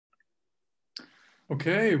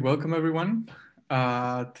Okay, welcome everyone.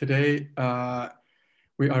 Today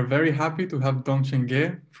we are very happy to have Dongsheng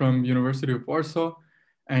Ge from University of Warsaw,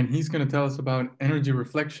 and he's going to tell us about energy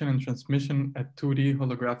reflection and transmission at 2D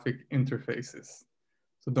holographic interfaces.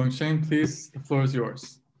 So Dongsheng, please, the floor is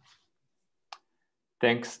yours.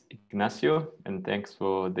 Thanks, Ignacio, and thanks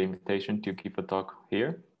for the invitation to give a talk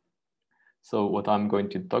here. So what I'm going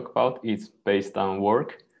to talk about is based on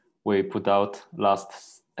work we put out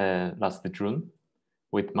last June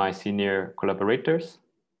with my senior collaborators,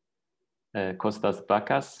 Costas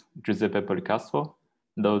Bacas, Giuseppe Policastro.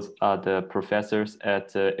 Those are the professors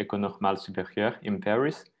at École Normale Supérieure in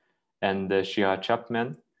Paris, and Shira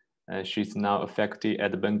Chapman. She's now a faculty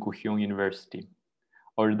at Ben Gurion University.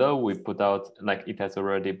 Although we put out, like it has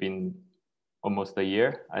already been almost a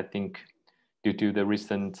year, I think due to the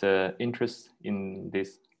recent interest in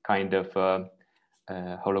this kind of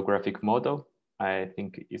holographic model, I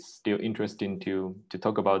think it's still interesting to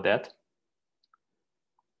talk about that.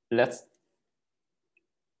 Let's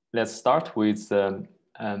start with some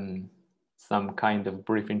kind of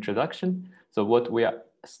brief introduction. So what we are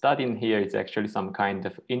studying here is actually some kind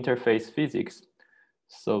of interface physics.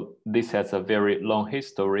 So this has a very long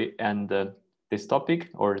history, and this topic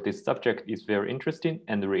or this subject is very interesting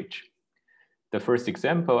and rich. The first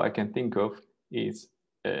example I can think of is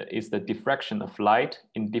the diffraction of light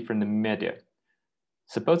in different media.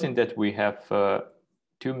 Supposing that we have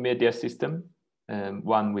two media systems,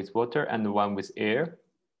 one with water and one with air.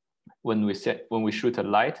 When we shoot a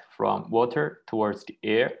light from water towards the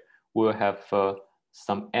air, we'll have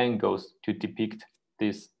some angles to depict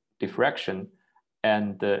this diffraction.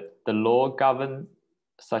 And the law govern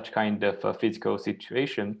such kind of physical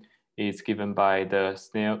situation is given by the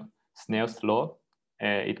Snell's law.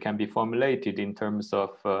 It can be formulated in terms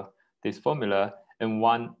of this formula, and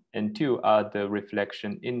 1 and 2 are the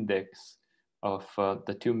reflection index of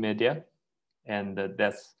the two media. And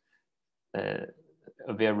that's a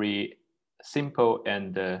very simple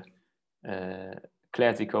and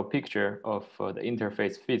classical picture of the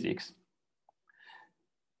interface physics.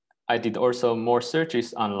 I did also more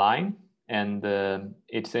searches online, and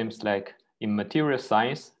it seems like in material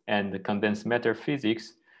science and condensed matter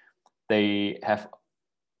physics, they have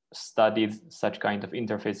studied such kind of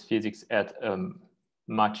interface physics at a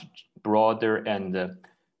much broader and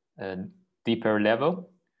deeper level.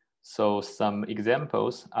 So some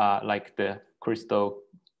examples are like the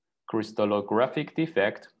crystallographic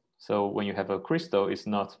defect. So when you have a crystal, it's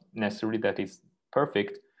not necessarily that it's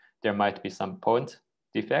perfect. There might be some point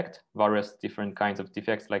defect, various different kinds of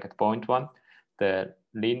defects, like at point 1, the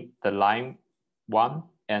line 1,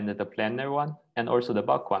 and the planar one, and also the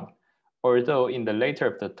bulk one. Although in the later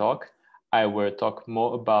of the talk, I will talk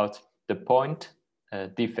more about the point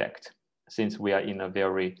defect, since we are in a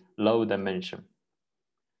very low dimension.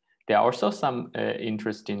 There are also some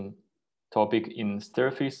interesting topic in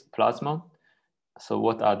surface plasma. So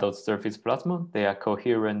what are those surface plasma? They are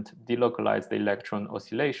coherent delocalized electron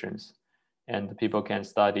oscillations. And people can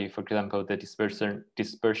study, for example, the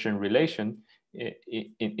dispersion relation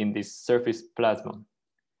in this surface plasma.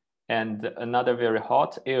 And another very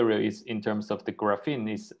hot area is in terms of the graphene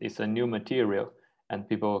is a new material, and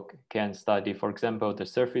people can study, for example, the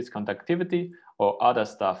surface conductivity or other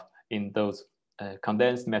stuff in those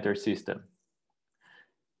condensed matter system.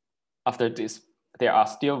 After this, there are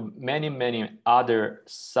still many other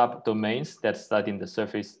subdomains that study in the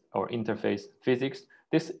surface or interface physics.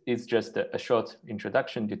 This is just a short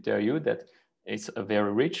introduction to tell you that it's a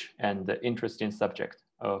very rich and interesting subject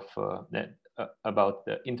of about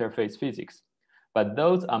the interface physics. But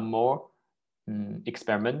those are more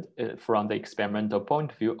from the experimental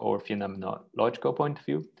point of view or phenomenological point of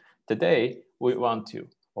view. Today,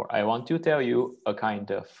 I want to tell you a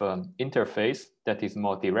kind of interface that is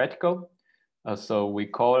more theoretical. So we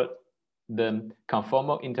call them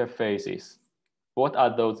conformal interfaces. What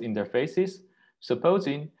are those interfaces?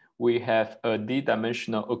 Supposing we have a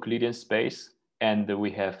d-dimensional Euclidean space and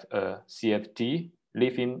we have a CFT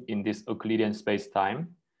living in this Euclidean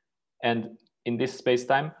space-time. And in this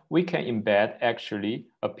space-time, we can embed actually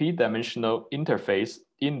a p-dimensional interface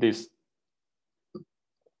in this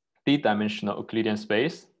d-dimensional Euclidean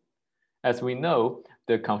space. As we know,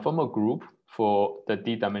 the conformal group for the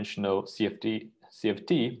d-dimensional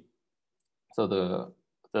CFT, so the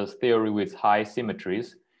theory with high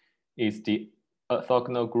symmetries, is the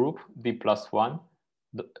orthogonal group d+1,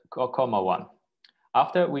 comma 1.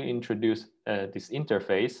 After we introduce this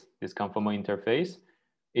interface, this conformal interface,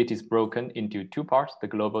 it is broken into two parts, the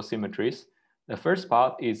global symmetries. The first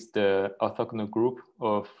part is the orthogonal group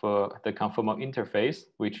of the conformal interface,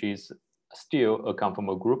 which is still a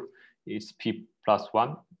conformal group is p plus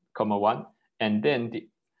 1, comma 1, and then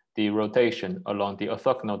the rotation along the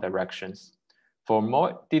orthogonal directions. For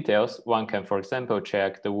more details, one can, for example,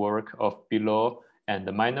 check the work of Below and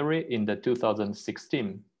Minery in the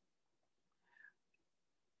 2016.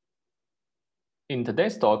 In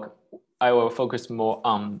today's talk, I will focus more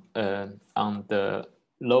on the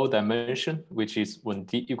low dimension, which is when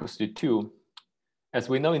d equals to 2. As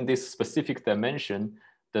we know, in this specific dimension,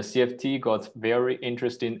 the CFT got very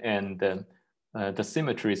interesting, and the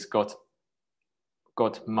symmetries got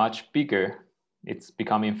much bigger. It's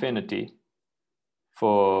become infinity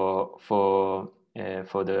for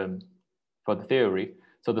the theory.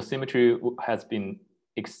 So the symmetry has been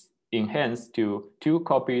enhanced to 2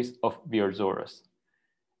 copies of Virasoro's.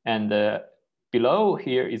 And below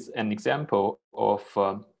here is an example of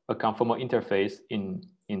a conformal interface in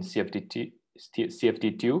CFT2,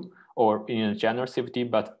 or in a general CFT,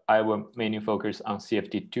 but I will mainly focus on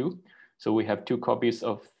CFT2. So we have 2 copies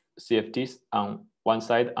of CFTs on one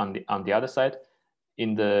side, on the other side.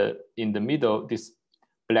 In the middle, this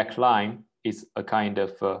black line is a kind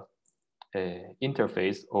of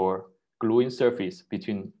interface or gluing surface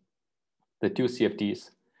between the 2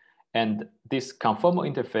 CFTs. And this conformal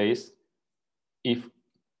interface, if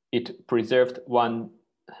it preserved one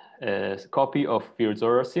copy of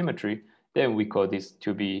Virasoro symmetry, then we call this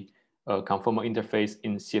to be a conformal interface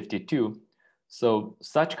in CFT2. So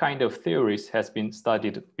such kind of theories has been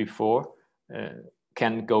studied before,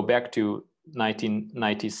 can go back to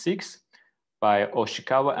 1996 by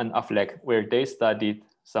Oshikawa and Affleck, where they studied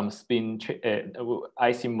some spin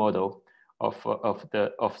IC model of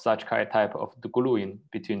such type of the gluing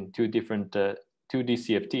between 2 different 2D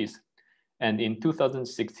CFTs. And in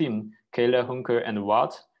 2016, Kehler, Hunker, and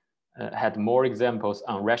Watt had more examples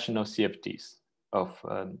on rational CFTs of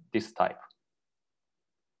this type.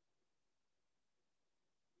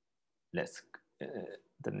 Let's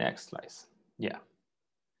the next slides. Yeah.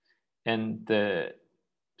 And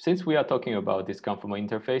since we are talking about this conformal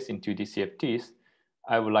interface in 2D CFTs,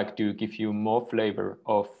 I would like to give you more flavor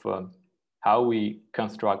of how we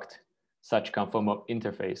construct such conformal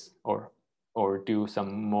interface, or do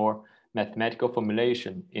some more mathematical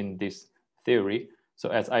formulation in this theory. So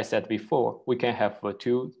as I said before, we can have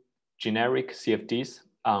 2 generic CFTs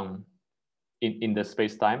in the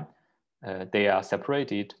space-time. They are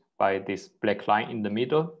separated by this black line in the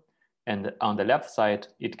middle. And on the left side,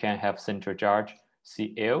 it can have central charge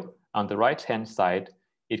CL. On the right-hand side,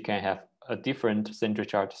 it can have a different central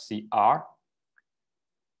charge CR.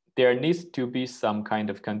 There needs to be some kind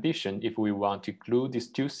of condition if we want to glue these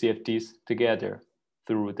 2 CFTs together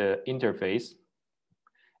through the interface.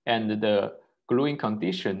 And the gluing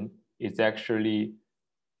condition is actually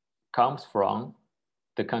comes from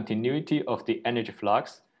the continuity of the energy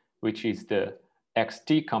flux, which is the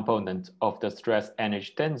xt component of the stress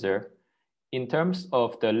energy tensor. In terms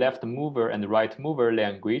of the left mover and right mover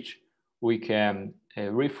language, we can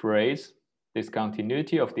rephrase this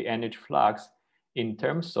continuity of the energy flux in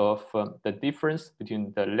terms of the difference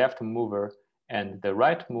between the left mover and the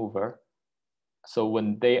right mover. So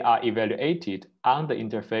when they are evaluated on the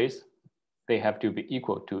interface, they have to be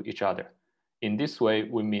equal to each other. In this way,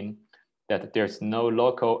 we mean that there's no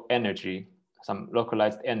local energy, some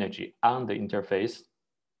localized energy on the interface.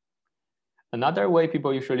 Another way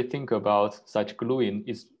people usually think about such gluing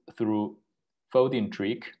is through folding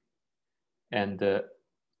trick. And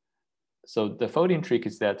so the folding trick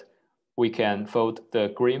is that we can fold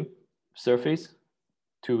the green surface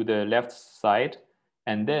to the left side,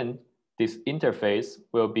 and then this interface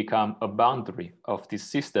will become a boundary of this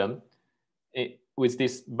system. With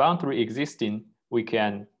this boundary existing, we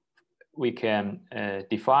can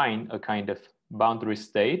define a kind of boundary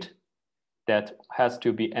state that has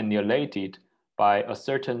to be annihilated by a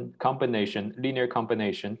certain combination, linear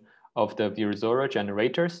combination of the Virasoro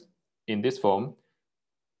generators in this form.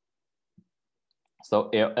 So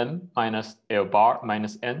Ln minus L bar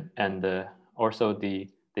minus n, and also the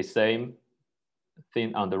same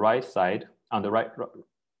thing on the right side, on the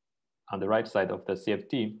right side of the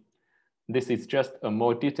CFT. This is just a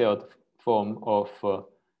more detailed form of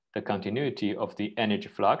the continuity of the energy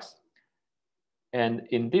flux. And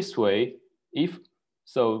in this way, in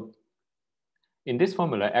this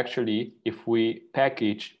formula, actually, if we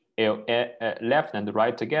package left and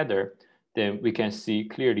right together, then we can see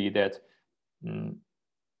clearly that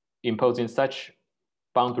imposing such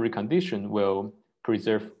boundary condition will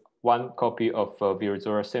preserve one copy of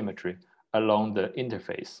Virasoro symmetry along the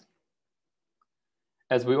interface.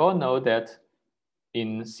 As we all know that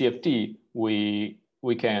in CFT, we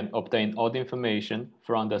can obtain all the information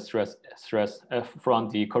from the from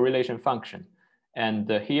the correlation function. And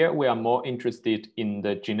here we are more interested in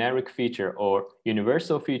the generic feature or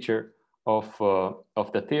universal feature of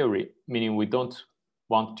the theory, meaning we don't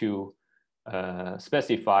want to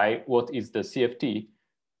specify what is the CFT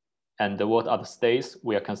and what are the states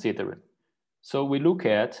we are considering. So we look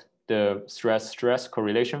at the stress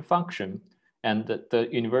correlation function, and the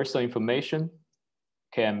universal information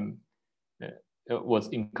was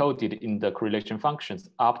encoded in the correlation functions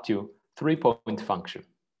up to 3-point function.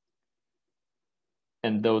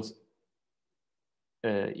 And those,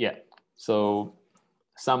 so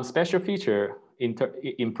some special feature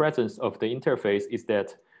in presence of the interface is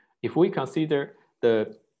that if we consider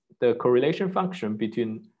the correlation function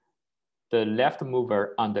between the left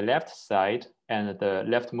mover on the left side and the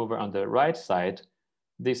left mover on the right side,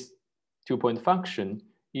 this 2-point function,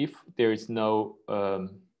 if there is no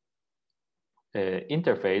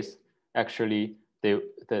interface, actually the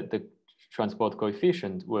transport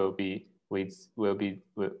coefficient will be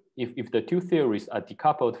if the two theories are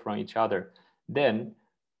decoupled from each other, then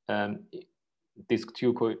this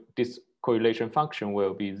correlation function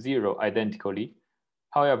will be 0 identically.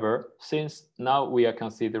 However, since now we are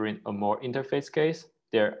considering a more interface case,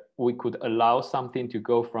 there we could allow something to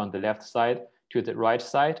go from the left side to the right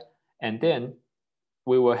side, and then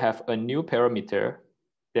we will have a new parameter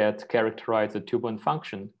that characterizes the 2-point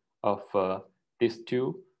function of these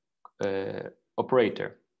two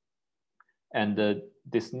operator. And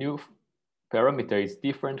this new parameter is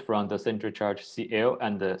different from the center charge CL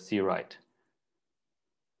and the C right.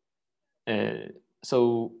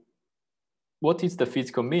 So what is the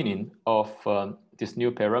physical meaning of this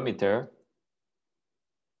new parameter?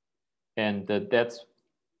 And that's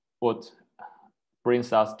what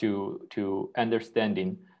brings us to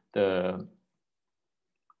understanding the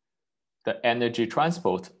energy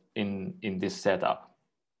transport in this setup.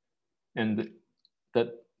 And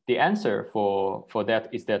the answer for that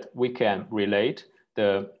is that we can relate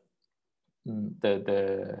the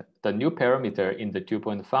new parameter in the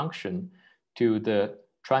 2-point function to the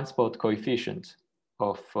transport coefficient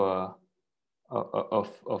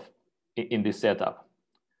in this setup.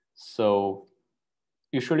 So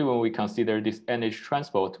usually when we consider this energy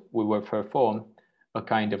transport, we will perform a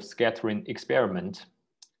kind of scattering experiment,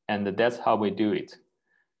 and that's how we do it.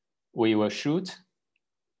 We will shoot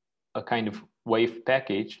a kind of wave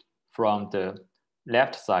package from the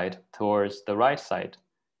left side towards the right side.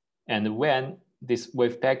 And when this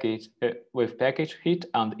wave package hit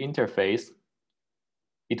on the interface,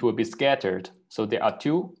 it will be scattered. So there are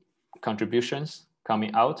two contributions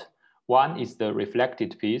coming out. One is the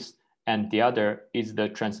reflected piece, and the other is the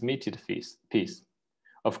transmitted piece.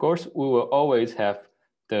 Of course, we will always have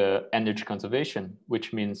the energy conservation,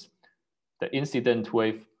 which means the incident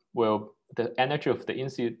wave the energy of the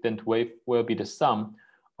incident wave will be the sum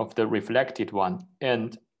of the reflected one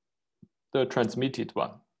and the transmitted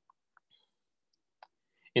one.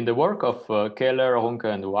 In the work of Keller, Runke,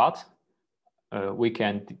 and Watt, we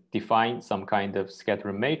can define some kind of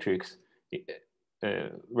scattering matrix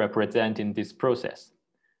representing this process.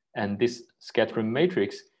 And this scattering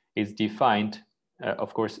matrix is defined,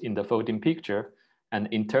 of course, in the folding picture and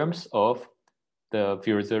in terms of the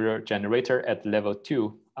Virasoro generator at level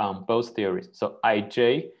 2 on both theories. So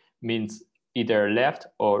IJ means either left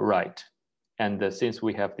or right. And since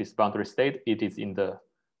we have this boundary state, it is in the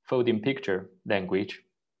folding picture language.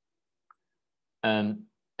 And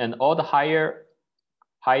all the higher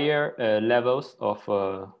levels of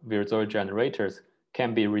Virasoro generators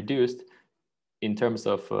can be reduced in terms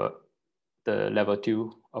of the level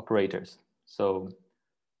 2 operators. So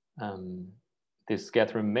this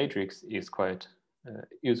scattering matrix is quite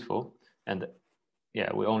useful, and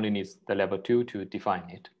yeah, we only need the level 2 to define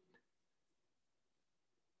it.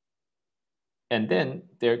 And then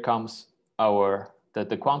there comes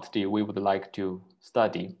the quantity we would like to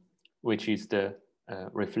study, which is the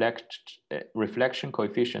reflection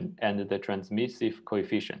coefficient and the transmissive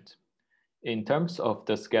coefficient. In terms of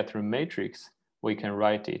the scattering matrix, we can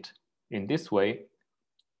write it in this way,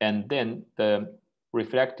 and then the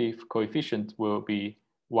reflective coefficient will be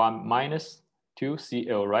 1 minus 2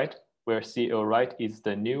 CL right, where CL right is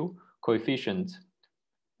the new coefficient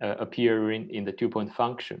appearing in the 2-point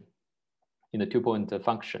function, in the 2-point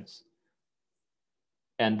functions.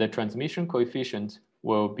 And the transmission coefficient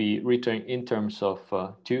will be written in terms of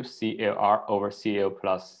 2 CLR over CL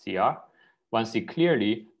plus CR. One see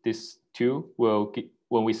clearly this 2 will,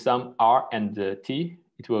 when we sum R and T,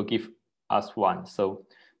 it will give us 1. So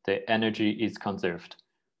the energy is conserved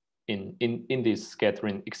in this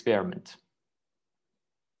scattering experiment.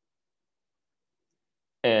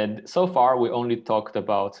 And so far, we only talked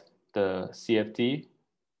about the CFT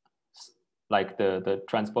like the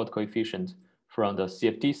transport coefficient from the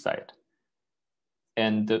CFT side.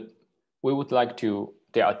 And we would like to,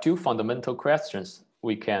 there are two fundamental questions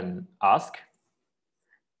we can ask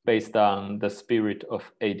based on the spirit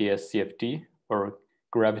of ADS CFT, or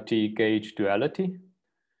gravity gauge duality.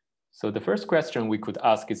 So the first question we could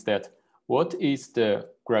ask is that, what is the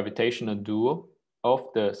gravitational dual of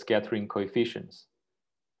the scattering coefficients,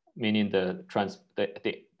 meaning the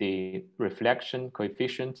reflection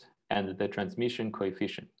coefficient and the transmission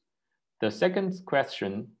coefficient? The second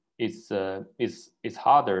question is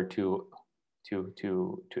harder to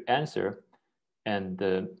answer, and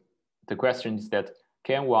the question is that,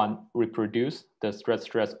 can one reproduce the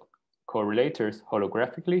stress-stress correlators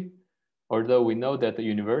holographically? Although we know that the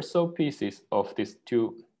universal pieces of these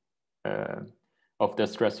two of the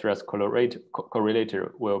stress-stress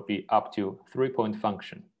correlator will be up to 3-point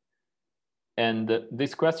function. And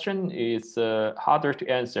this question is harder to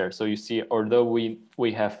answer. So you see, although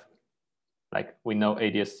we have, like, we know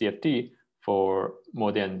ADS CFT for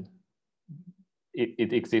more than,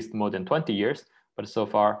 it exists more than 20 years, but so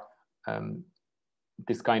far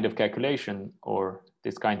this kind of calculation or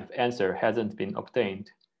this kind of answer hasn't been obtained.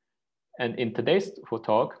 And in today's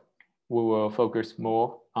talk, we will focus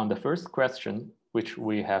more on the first question, which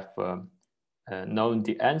we have known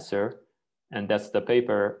the answer, and that's the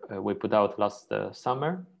paper we put out last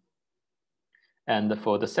summer. And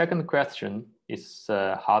for the second question, it's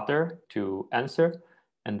harder to answer,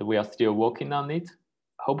 and we are still working on it.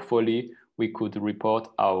 Hopefully, we could report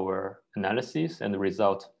our analysis and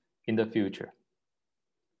result in the future.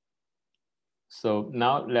 So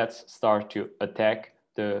now let's start to attack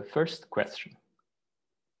the first question.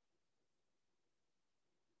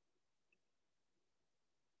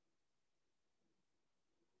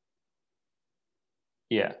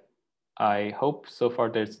 Yeah, I hope so far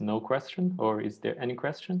there's no question, or is there any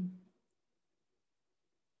question?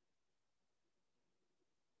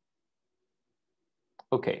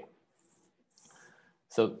 Okay.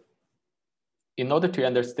 So in order to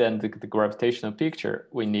understand the gravitational picture,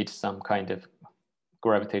 we need some kind of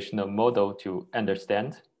gravitational model to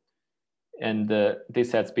understand. And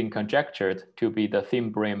this has been conjectured to be the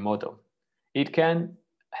thin-brane model. It can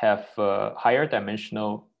have higher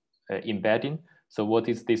dimensional embedding. So what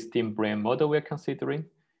is this thin-brane model we're considering?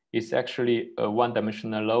 It's actually a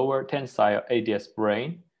one-dimensional lower tensile ADS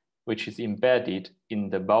brane, which is embedded in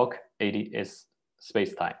the bulk ADS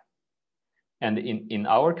spacetime. And in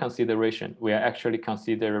our consideration, we are actually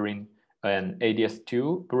considering an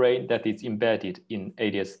ADS2 brane that is embedded in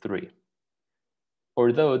ADS3.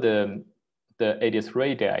 Although the ADS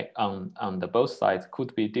radii on the both sides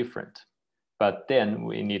could be different, but then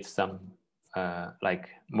we need some like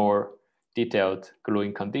more detailed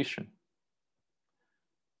gluing condition.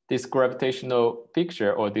 This gravitational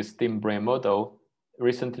picture, or this thin-brane model,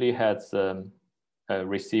 recently has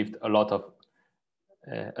received a lot of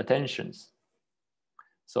attentions.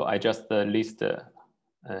 So I just list the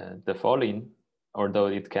following, although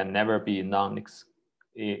it can never be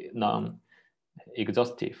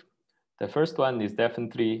non-exhaustive. The first one is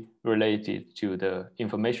definitely related to the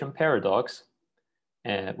information paradox.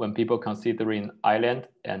 When people considering island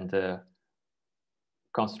and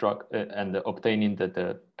obtaining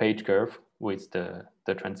the page curve with the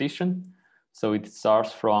transition. So it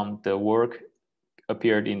starts from the work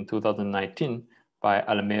appeared in 2019 by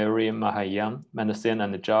Almeri, Mahayan, Mendelssohn,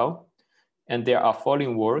 and Zhao. And there are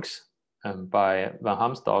following works by Van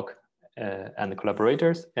Hamstock and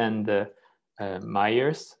collaborators, and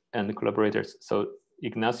Myers and collaborators. So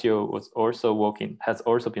Ignacio has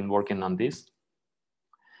also been working on this.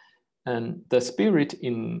 And the spirit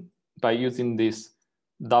by using this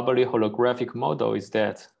doubly holographic model is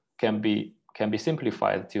that can be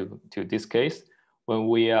simplified to this case when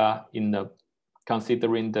we are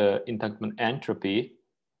considering the entanglement entropy.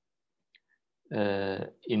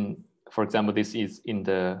 For example, this is in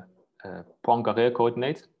the Poincaré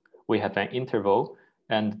coordinate. We have an interval,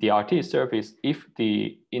 and the RT surface, if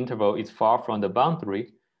the interval is far from the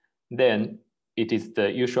boundary, then it is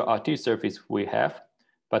the usual RT surface we have.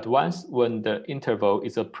 But when the interval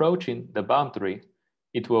is approaching the boundary,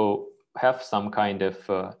 it will have some kind of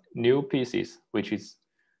new pieces, which is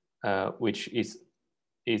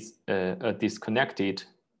a disconnected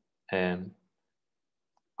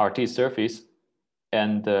RT surface,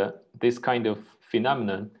 and this kind of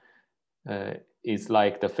phenomenon is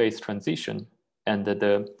like the phase transition, and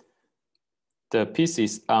the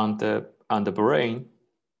pieces on the brane,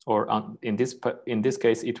 or in this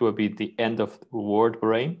case, it will be the end of world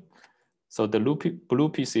brane. So the blue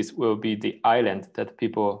pieces will be the island that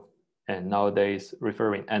people nowadays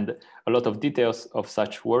referring, and a lot of details of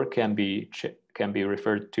such work can be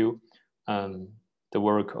referred to the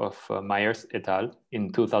work of Myers et al.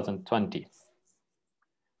 In 2020.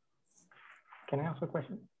 Can I ask a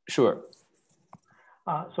question? Sure.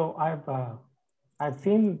 So I've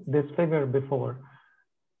seen this figure before.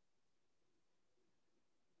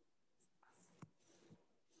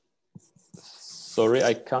 Sorry,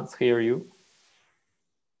 I can't hear you.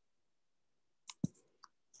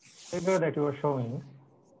 Figure that you were showing.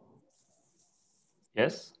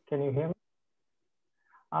 Yes. Can you hear me?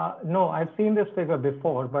 No, I've seen this figure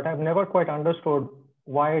before, but I've never quite understood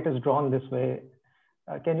why it is drawn this way.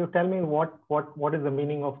 Can you tell me what is the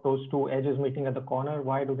meaning of those two edges meeting at the corner?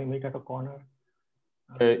 Why do they meet at a corner?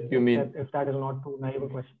 You mean if that is not too naive a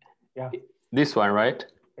question? Yeah. This one, right?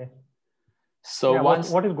 Yes. So yeah, once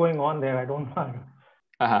what is going on there? I don't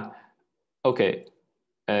know. Okay.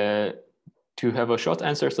 To have a short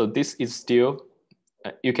answer, so this is still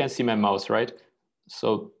you can see my mouse, right?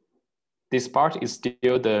 So this part is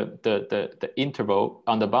still the interval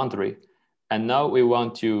on the boundary, and now we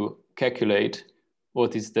want to calculate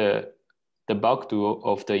what is the bulk dual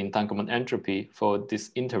of the entanglement entropy for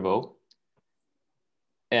this interval,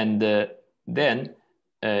 and then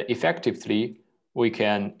effectively we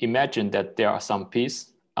can imagine that there are some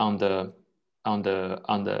p's on the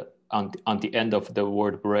end of the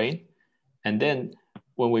word brane, and then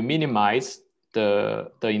when we minimize the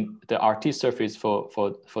RT surface for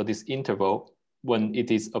this interval when it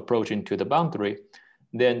is approaching to the boundary,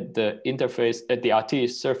 then the interface at the RT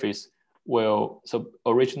surface will, so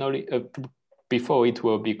originally before it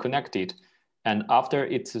will be connected, and after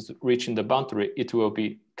it is reaching the boundary, it will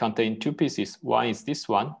be contain two pieces. One is this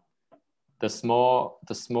one, the small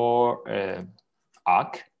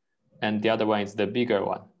arc, and the other one is the bigger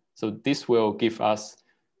one. So this will give us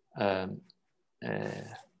that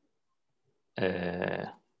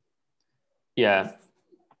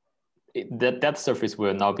surface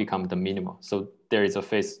will now become the minimal. So there is a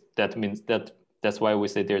phase. That means that's why we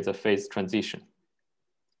say there's a phase transition.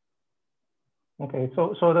 Okay,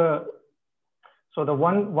 so the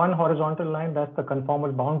one horizontal line, that's the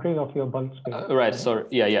conformal boundary of your bulk space. Right. So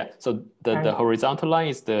yeah. So the horizontal line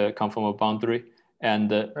is the conformal boundary, and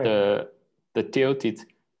the tilted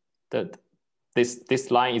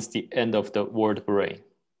this line is the end of the word brane.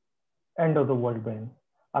 End of the word brane.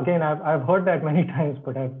 Again, I've heard that many times,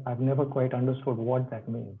 but I've never quite understood what that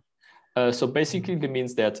means. So basically, it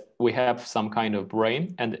means that we have some kind of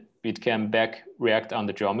brane, and it can back react on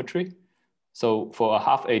the geometry. So for a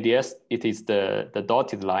half ADS, it is the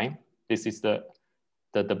dotted line. This is the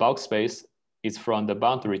bulk space is from the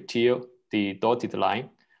boundary till the dotted line.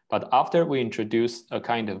 But after we introduce a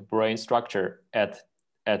kind of brane structure at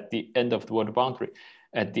the end of the word boundary,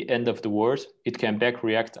 at the end of the word, it can back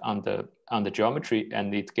react on the geometry,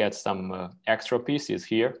 and it gets some extra pieces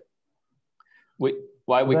here. We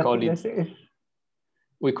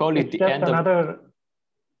call it the end of.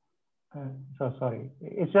 So sorry,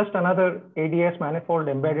 it's just another ADS manifold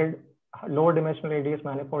embedded, lower dimensional ADS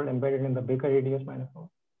manifold embedded in the bigger ADS manifold.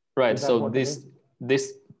 Right. So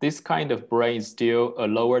this kind of brane is still a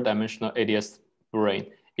lower dimensional ADS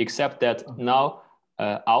brane, except that now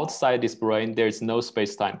outside this brane there is no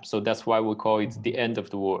space-time. So that's why we call it the end of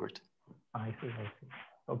the world. I see.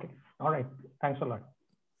 Okay. All right. Thanks a lot.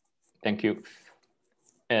 Thank you.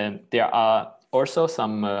 And there are also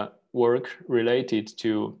some work related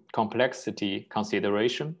to complexity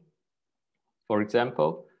consideration. For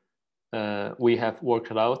example, we have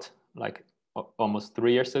worked out like almost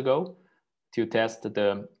 3 years ago to test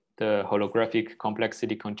the holographic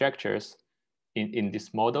complexity conjectures in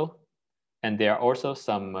this model. And there are also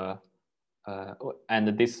some,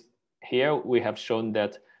 and this here we have shown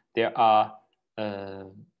that there are,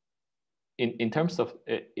 in terms of,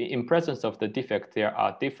 in presence of the defect, there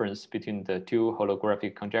are differences between the two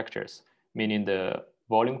holographic conjectures, meaning the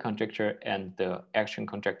volume conjecture and the action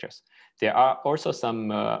conjectures. There are also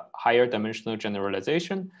some higher dimensional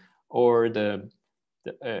generalization, or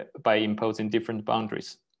by imposing different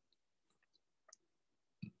boundaries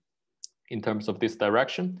in terms of this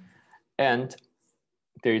direction. And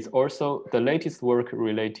there is also the latest work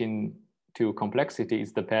relating to complexity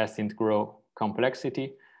is the path integral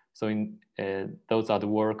complexity. So those are the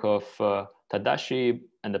work of Tadashi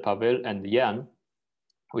and Pavel and Yan,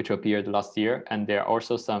 which appeared last year. And there are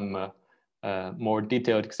also some more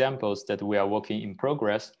detailed examples that we are working in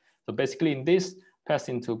progress. So basically in this path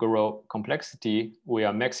integral complexity, we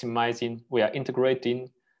are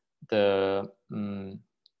integrating the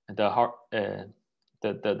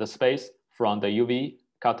space from the UV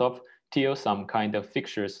cutoff till some kind of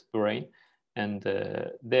fixtures brane. And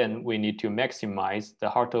then we need to maximize the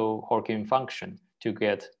Hartle-Horkin function to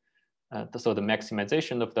get, so the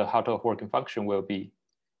maximization of the Hartle-Horkin function will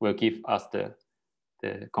give us the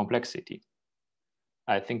complexity.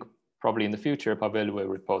 I think probably in the future, Pavel will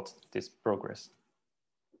report this progress.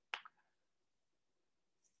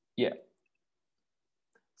 Yeah.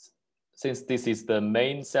 Since this is the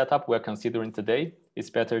main setup we're considering today, it's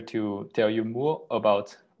better to tell you more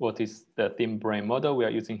about what is the thin-brane model we are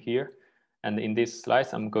using here. And in this slide,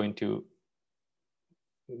 I'm going to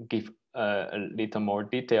give a little more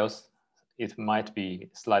details. It might be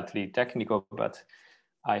slightly technical, but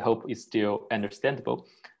I hope it's still understandable.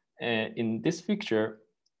 In this picture,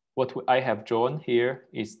 what I have drawn here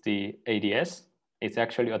is the ADS. It's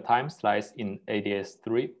actually a time slice in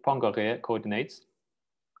ADS3 Poincare coordinates.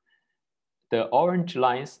 The orange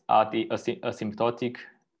lines are the asymptotic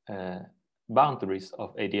boundaries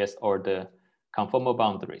of ADS, or the conformal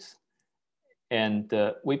boundaries. And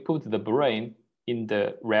we put the brane in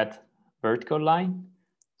the red vertical line.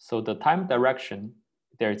 So the time direction,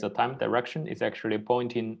 there is a time direction, is actually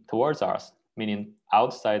pointing towards us, meaning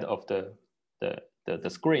outside of the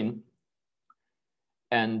screen.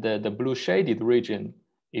 And the blue shaded region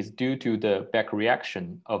is due to the back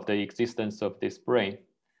reaction of the existence of this brane.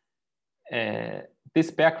 This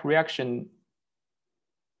back reaction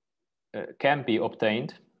can be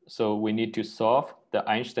obtained. So we need to solve the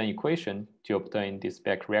Einstein equation to obtain this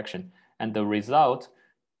back reaction. And the result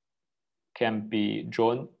can be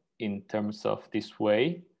drawn in terms of this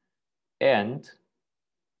way. And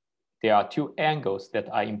there are two angles that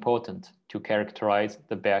are important to characterize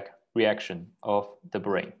the back reaction of the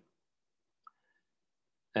brane,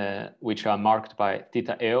 which are marked by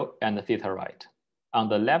theta L and theta right. On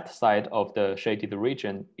the left side of the shaded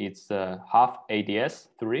region, it's half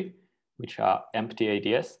ADS3, which are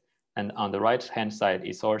empty ADS. And on the right-hand side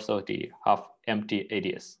is also the half empty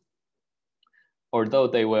ADS. Although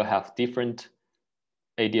they will have different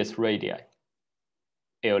ADS radii,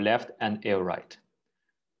 L left and L right.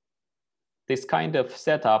 This kind of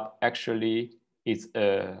setup actually is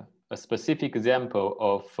a specific example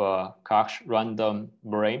of Koch random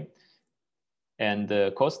brane. And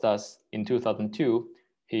Kostas, in 2002,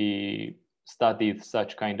 he studied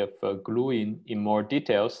such kind of gluing in more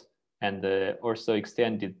details, and also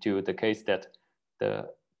extended to the case that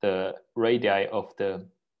the radii of the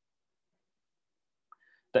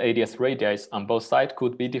ADS radii on both sides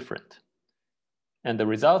could be different. And the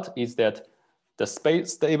result is that the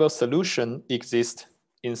stable solution exists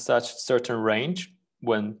in such certain range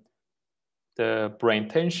when the brane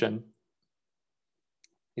tension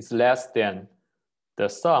is less than the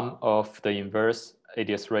sum of the inverse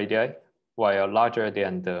ADS radii, while larger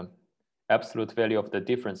than the absolute value of the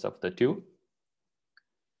difference of the two.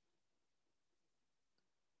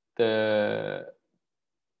 The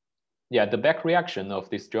back reaction of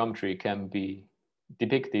this geometry can be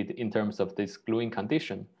depicted in terms of this gluing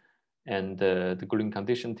condition. And the gluing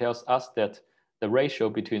condition tells us that the ratio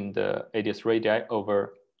between the ADS radii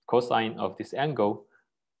over cosine of this angle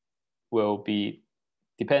will be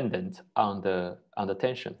dependent on the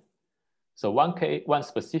tension. So one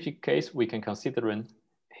specific case we can consider in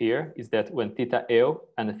here is that when theta L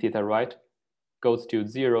and theta right goes to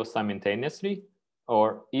 0 simultaneously,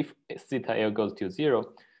 or if theta L goes to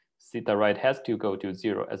 0, theta right has to go to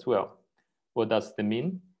 0 as well. What does that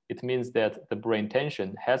mean? It means that the brane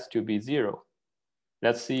tension has to be 0.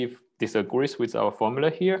 Let's see if this agrees with our formula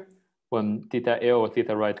here. When theta L or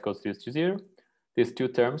theta right goes to 0, these two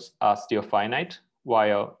terms are still finite,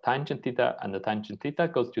 while tangent theta and the tangent theta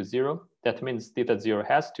goes to 0. That means theta 0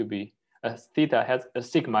 has to be,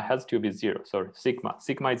 sigma has to be 0. Sorry,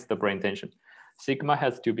 sigma is the brane tension. Sigma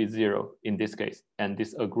has to be 0 in this case, and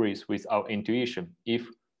this agrees with our intuition. If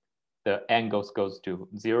the angles goes to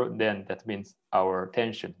 0, then that means our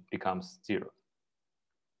tension becomes 0.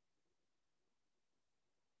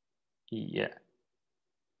 Yeah.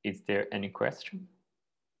 Is there any question?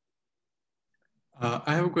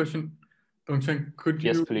 I have a question. Dongsheng, could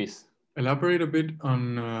you please elaborate a bit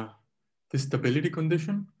on the stability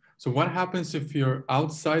condition? So what happens if you're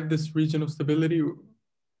outside this region of stability?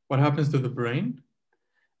 What happens to the brane?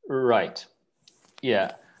 Right.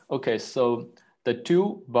 Yeah. Okay. So the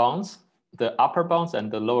two bonds, the upper bonds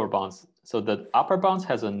and the lower bonds. So the upper bonds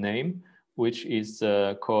has a name, which is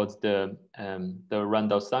called the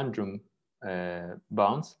Randall syndrome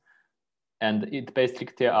bonds. And it basically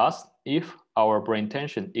tells us if our brane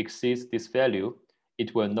tension exceeds this value,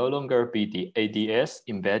 it will no longer be the ADS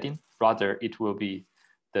embedding, rather it will be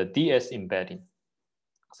the DS embedding.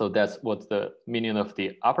 So that's what the meaning of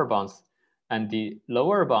the upper bounds. And the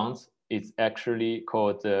lower bounds is actually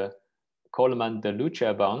called the Coleman-de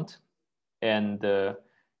Lucia bond, and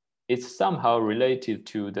it's somehow related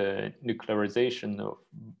to the nuclearization of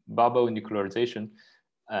bubble nuclearization.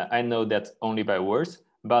 I know that only by words,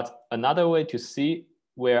 but another way to see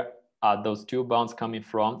where are those two bonds coming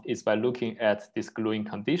from is by looking at this gluing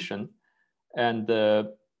condition. And there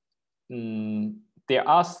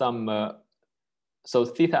are some, so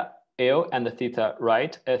theta L and theta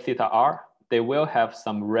right, theta R, they will have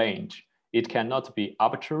some range. It cannot be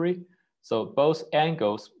arbitrary. So both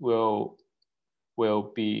angles will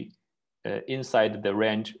be inside the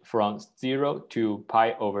range from 0 to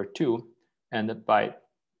pi over 2. And by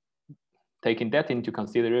taking that into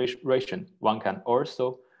consideration, one can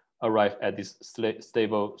also arrive at this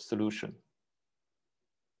stable solution.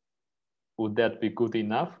 Would that be good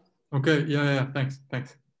enough? Okay, yeah, thanks.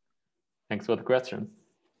 Thanks for the question.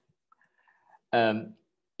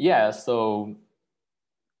 Yeah, so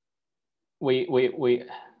we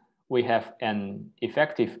have an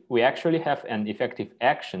effective, we actually have an effective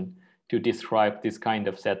action to describe this kind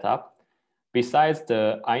of setup. Besides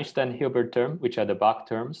the Einstein-Hilbert term, which are the Bach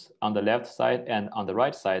terms on the left side and on the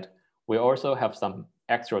right side, we also have some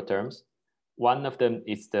extra terms. One of them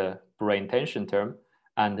is the brane tension term,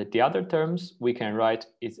 and the other terms we can write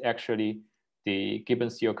is actually the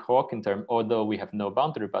Gibbons-York-Hawking term, although we have no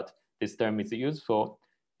boundary, but this term is useful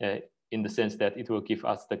in the sense that it will give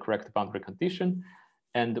us the correct boundary condition.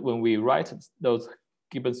 And when we write those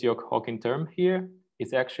Gibbons-York-Hawking term here,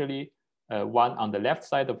 it's actually one on the left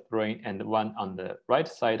side of the brane and one on the right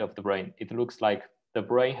side of the brane. It looks like the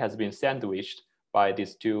brane has been sandwiched by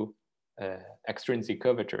these two extrinsic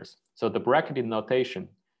curvatures. So the bracketed notation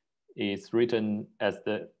is written as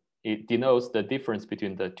it denotes the difference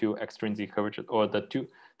between the two extrinsic curvatures, or the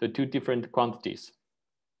two different quantities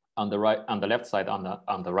on the left side,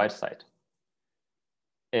 on the right side.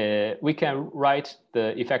 We can write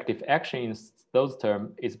the effective action in those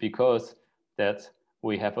terms is because that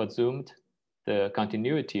we have assumed the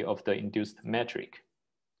continuity of the induced metric.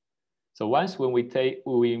 So once when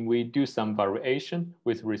we do some variation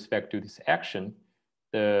with respect to this action,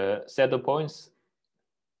 the saddle points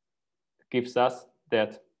gives us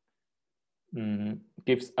that the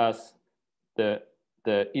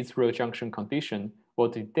Israel junction condition.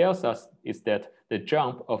 What it tells us is that the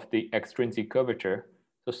jump of the extrinsic curvature.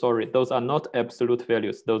 So sorry, those are not absolute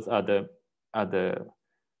values. Those are the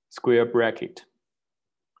square bracket.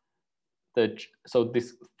 So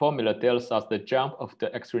this formula tells us the jump of the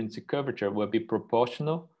extrinsic curvature will be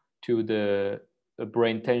proportional to the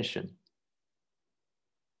brane tension.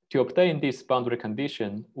 To obtain this boundary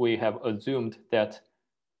condition, we have assumed that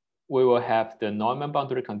we will have the normal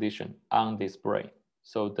boundary condition on this brane.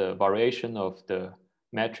 So the variation of the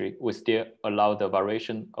metric will still allow the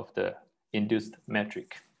variation of the induced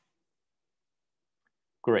metric.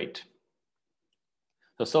 Great.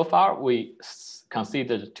 So far we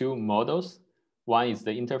considered two models. One is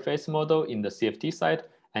the interface model in the CFT side,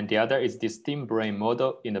 and the other is this thin-brane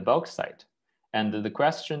model in the bulk side. And the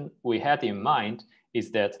question we had in mind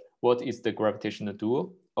is that what is the gravitational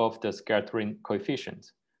dual of the scattering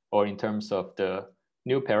coefficient, or in terms of the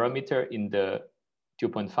new parameter in the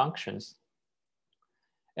two-point functions.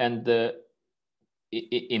 And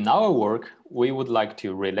in our work, we would like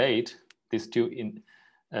to relate these two in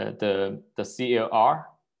the CLR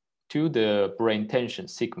to the brane tension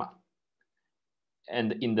sigma.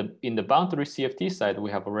 And in the boundary CFT side, we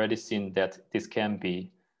have already seen that this can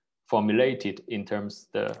be formulated in terms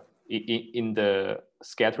in the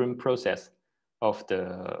scattering process of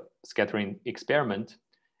the scattering experiment.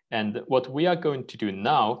 And what we are going to do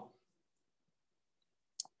now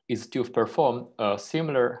is to perform a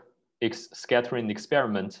similar scattering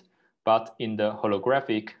experiment, but in the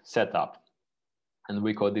holographic setup. And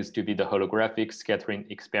we call this to be the holographic scattering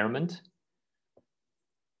experiment.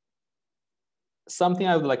 Something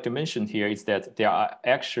I would like to mention here is that there are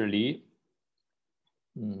actually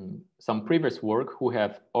some previous work who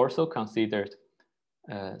have also considered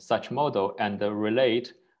such model and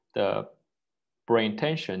relate the brane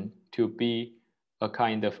tension to be a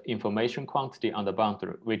kind of information quantity on the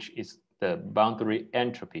boundary, which is the boundary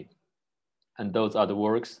entropy. And those are the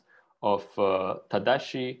works of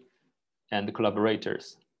Tadashi and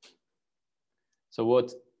collaborators. So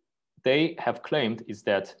what they have claimed is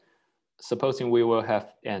that supposing we will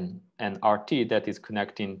have an RT that is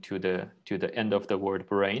connecting to the end of the word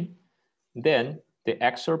brane, then the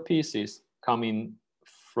extra pieces coming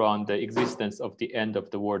from the existence of the end of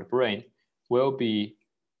the word brane will be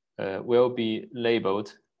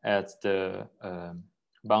labeled as the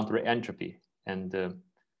boundary entropy. And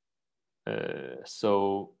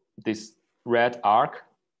so this red arc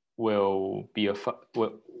will be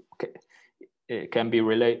it can be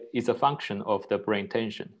is a function of the brane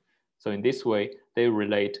tension. So in this way, they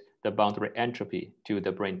relate the boundary entropy to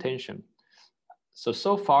the brane tension.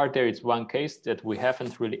 So far there is one case that we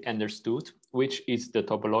haven't really understood, which is the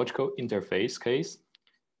topological interface case,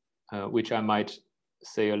 which I might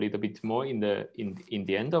say a little bit more in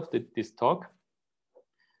the end of this talk.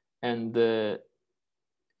 And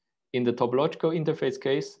in the topological interface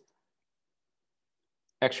case,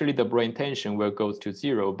 actually the brane tension will go to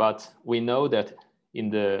 0, but we know that in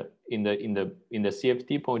the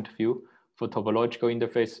CFT point of view, for topological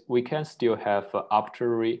interface, we can still have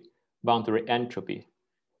arbitrary boundary entropy.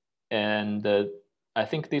 And I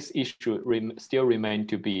think this issue still remains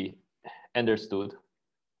to be understood.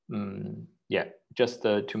 Yeah, just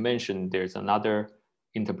to mention, there's another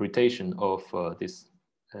interpretation of this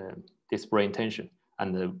brane tension,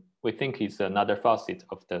 and we think it's another facet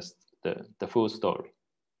of the full story.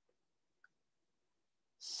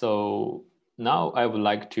 So now I would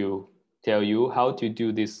like to tell you how to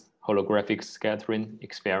do this holographic scattering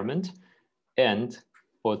experiment and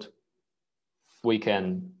whether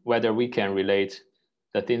we can relate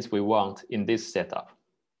the things we want in this setup.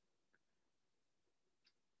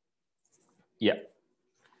 Yeah,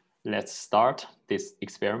 let's start this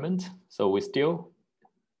experiment. So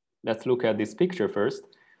let's look at this picture first.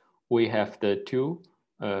 We have the two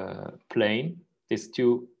these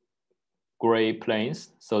two gray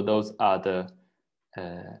planes. So those are the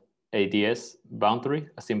ADS boundary,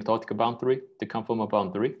 asymptotic boundary, the conformal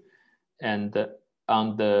boundary. And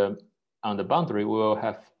on the boundary, we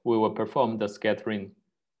will perform the scattering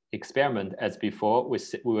experiment as before. We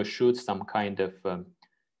will shoot some kind of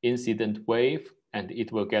incident wave, and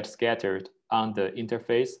it will get scattered on the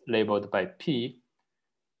interface labeled by P.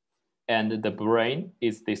 And the brane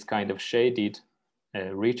is this kind of shaded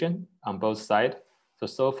region on both sides.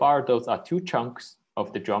 So far, those are two chunks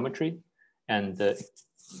of the geometry, and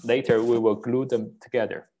later we will glue them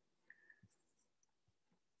together.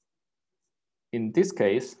 In this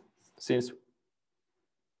case, since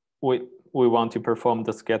we want to perform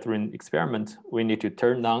the scattering experiment, we need to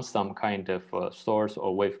turn on some kind of source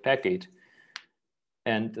or wave packet.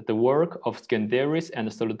 And the work of Skenderis and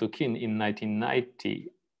Solodukin in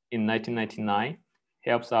 1999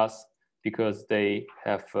 helps us because they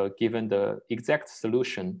have given the exact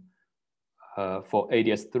solution for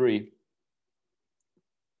ADS3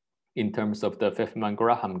 in terms of the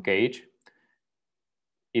Fefman-Graham gauge.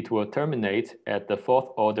 It will terminate at the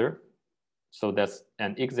 4th order. So that's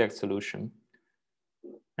an exact solution.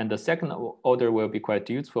 And the 2nd order will be quite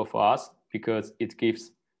useful for us because it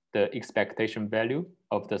gives the expectation value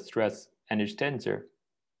of the stress energy tensor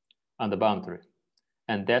on the boundary.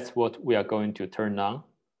 And that's what we are going to turn on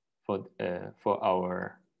for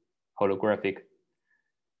our holographic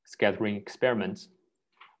scattering experiments.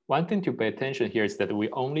 One thing to pay attention here is that we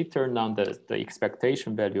only turn on the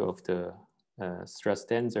expectation value of the stress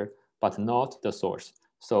tensor, but not the source.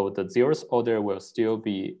 So the 0th order will still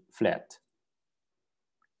be flat.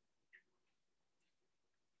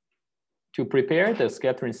 To prepare the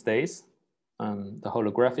scattering states, the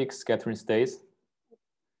holographic scattering states,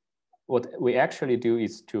 what we actually do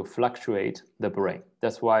is to fluctuate the brane.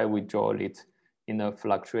 That's why we draw it in a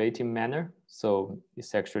fluctuating manner. So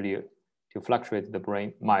it's actually to fluctuate the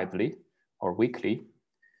brane mildly or weakly.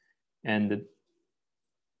 And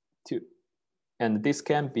this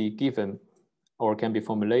can be given or can be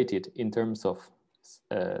formulated in terms of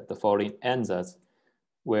the following ansatz,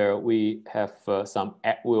 where we have we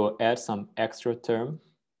will add some extra term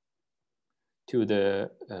to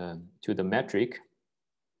the metric.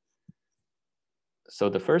 So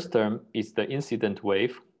the first term is the incident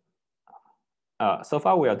wave. So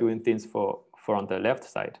far we are doing things from the left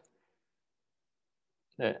side.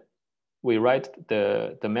 We write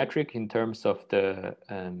the metric in terms of the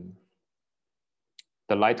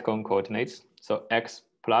light cone coordinates. So x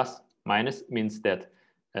plus minus means that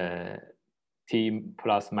t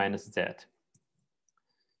plus minus z.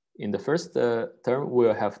 In the first term,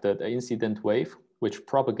 we'll have the incident wave, which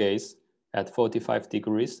propagates at 45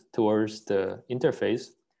 degrees towards the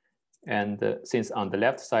interface. And since on the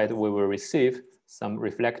left side, we will receive some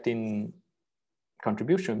reflecting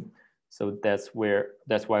contribution. So that's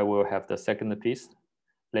why we'll have the second piece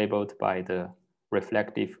labeled by the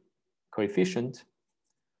reflective coefficient.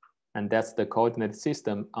 And that's the coordinate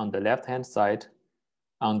system on the left-hand side.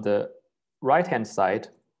 On the right-hand side,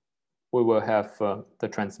 we will have the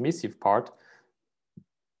transmissive part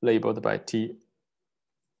labeled by T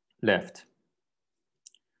left.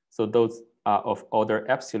 So those are of order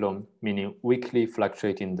epsilon, meaning weakly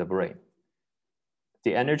fluctuating the brane.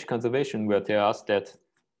 The energy conservation will tell us that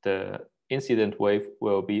the incident wave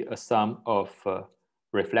will be a sum of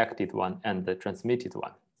reflected one and the transmitted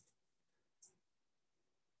one.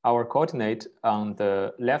 Our coordinate on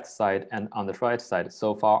the left side and on the right side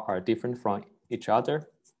so far are different from each other.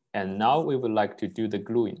 And now we would like to do the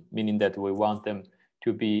gluing, meaning that we want them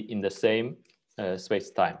to be in the same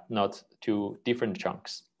space-time, not two different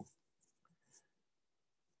chunks.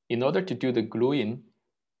 In order to do the gluing,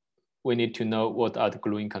 we need to know what are the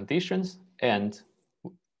gluing conditions,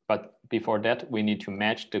 but before that, we need to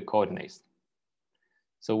match the coordinates.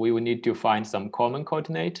 So we will need to find some common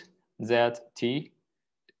coordinate, z, t,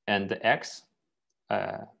 and the x,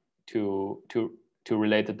 to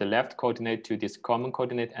relate the left coordinate to this common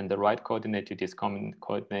coordinate and the right coordinate to this common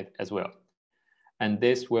coordinate as well. And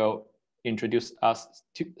this will introduce us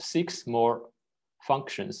to 6 more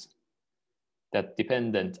functions that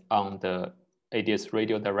dependent on the ADS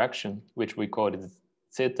radial direction, which we call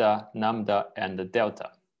zeta, lambda, and the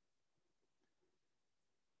delta.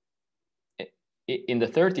 In the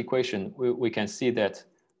third equation, we can see that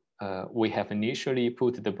we have initially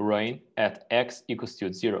put the brane at x equals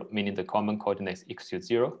to 0, meaning the common coordinates equals to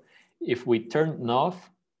 0. If we turn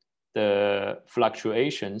off the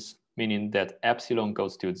fluctuations, meaning that epsilon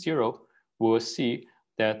goes to 0, we will see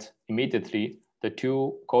that immediately the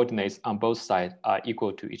two coordinates on both sides are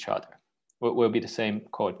equal to each other. Will be the same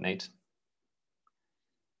coordinate.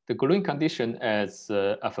 The gluing condition, as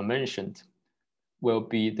aforementioned, will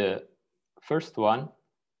be the first one,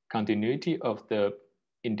 continuity of the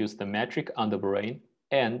induced metric on the brane,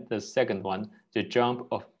 and the second one, the jump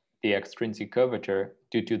of the extrinsic curvature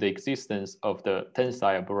due to the existence of the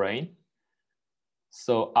tensile brane.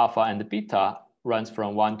 So alpha and beta runs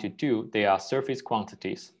from 1 to 2. They are surface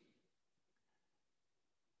quantities.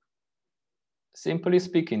 Simply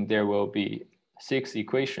speaking, there will be 6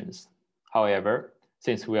 equations. However,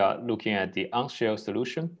 since we are looking at the on-shell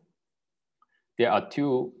solution, there are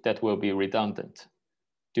 2 that will be redundant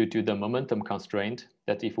due to the momentum constraint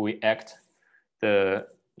that if we act the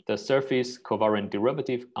surface covariant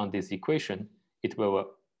derivative on this equation, it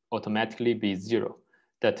will automatically be 0.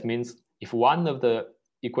 That means if one of the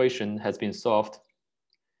equation has been solved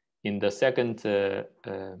in the second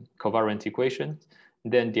covariant equation,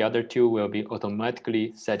 then the other 2 will be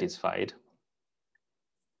automatically satisfied.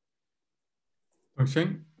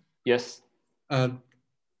 Dongsheng? Yes.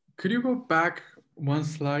 Could you go back one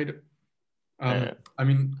slide? I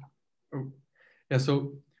mean, yeah,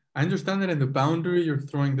 so I understand that in the boundary, you're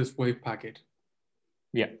throwing this wave packet.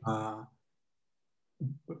 Yeah.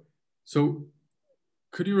 So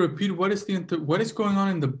could you repeat what is going on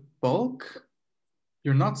in the bulk?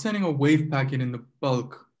 You're not sending a wave packet in the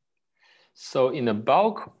bulk. So in the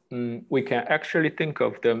bulk, we can actually think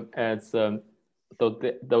of them as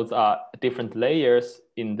those are different layers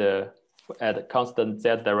at a constant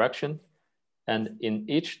z direction, and in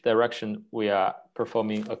each direction we are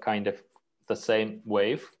performing a kind of the same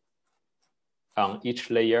wave. On each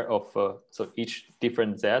layer of so each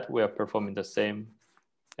different z, we are performing the same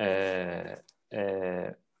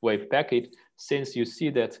wave packet. Since you see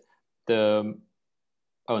that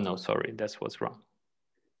oh no, sorry, that's what's wrong.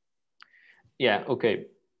 Yeah, okay,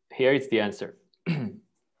 here is the answer.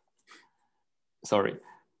 Sorry,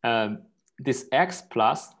 this x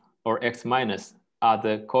plus or x minus are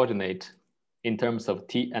the coordinate in terms of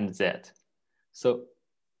t and z. So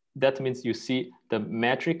that means you see the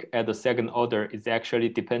metric at the second order is actually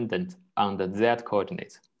dependent on the z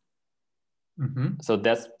coordinate. Mm-hmm. So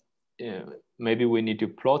that's, maybe we need to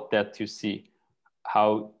plot that to see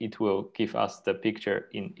how it will give us the picture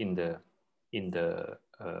in the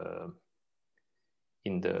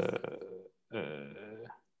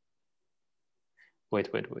wait.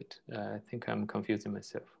 I think I'm confusing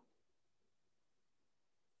myself.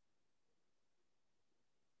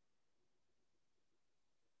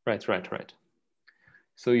 Right.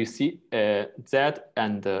 So you see z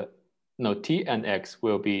and t and x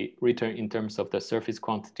will be written in terms of the surface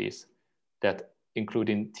quantities that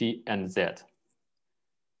including t and z.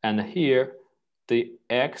 And here the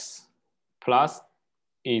x plus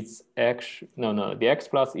is the x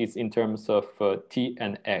plus is in terms of t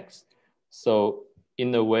and x. So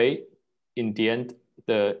in a way, in the end,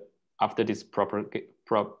 after this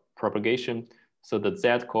propagation, so the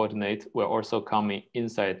z coordinate will also come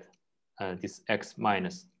inside this x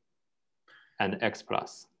minus and x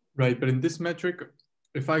plus. Right, but in this metric,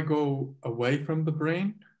 if I go away from the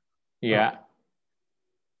brane, yeah,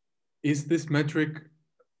 is this metric?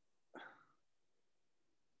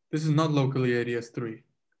 This is not locally ADS3.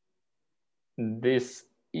 This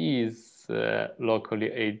is locally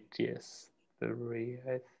ADS3,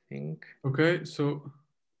 I think. Okay, so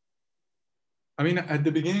I mean, at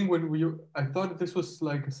the beginning when I thought this was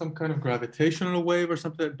like some kind of gravitational wave or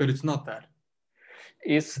something, but it's not that.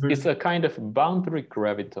 It's a kind of boundary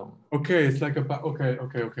graviton. Okay, it's like okay.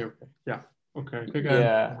 Yeah. Okay. I think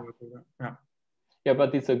yeah. Yeah. Yeah,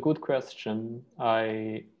 but it's a good question.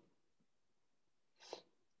 I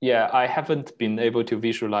haven't been able to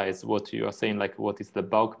visualize what you are saying, like what is the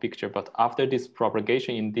bulk picture, but after this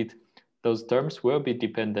propagation, indeed, those terms will be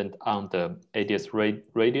dependent on the ADS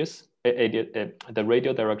radius, the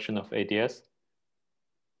radial direction of ADS.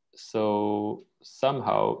 So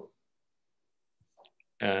somehow,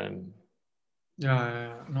 yeah.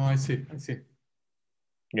 No, I see.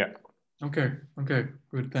 Yeah. Okay,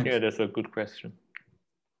 good, thanks. Yeah, that's a good question.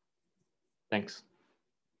 Thanks.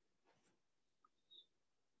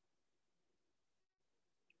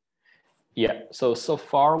 Yeah, so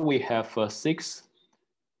far we have 6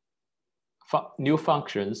 new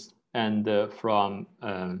functions, and from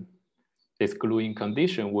this gluing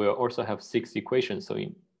condition, we'll also have 6 equations. So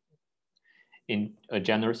in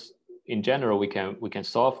general, we can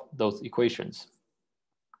solve those equations.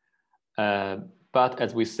 But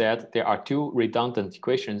as we said, there are 2 redundant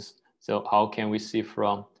equations. So how can we see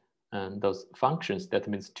from those functions? That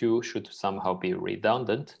means 2 should somehow be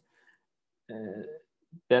redundant.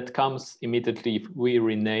 That comes immediately if we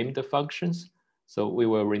rename the functions. So we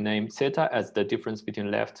will rename theta as the difference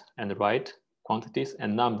between left and right quantities,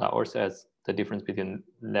 and lambda also as the difference between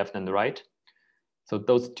left and right. So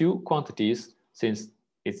those 2 quantities, since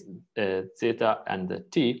it's theta and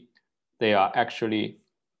t, they are actually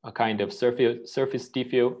a kind of surface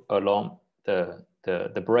diffuse along the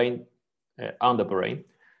brane, on the brane.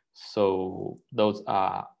 So those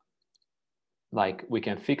are like, we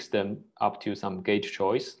can fix them up to some gauge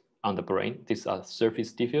choice on the brane. These are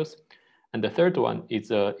surface diffuse. And the third one is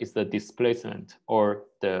the displacement, or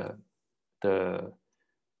the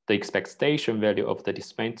expectation value of the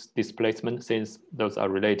displacement, since those are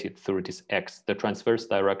related through this x, the transverse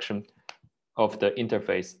direction of the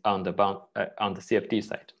interface on the CFD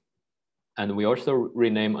side. And we also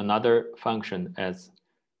rename another function as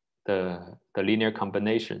the linear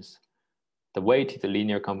combinations, the weighted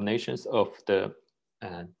linear combinations of the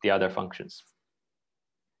other functions.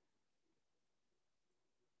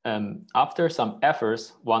 After some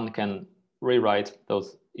efforts, one can rewrite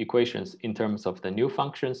those equations in terms of the new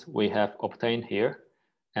functions we have obtained here.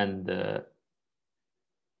 And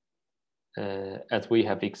as we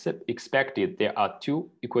have expected, there are 2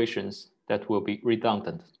 equations that will be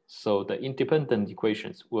redundant. So the independent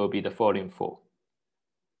equations will be the following 4.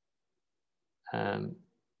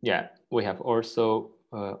 Yeah, we have also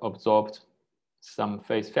absorbed some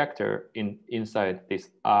phase factor inside this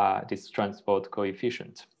transport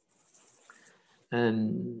coefficient.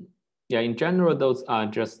 And yeah, in general, those are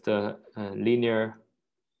just linear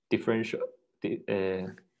differential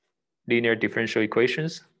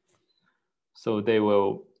equations. So they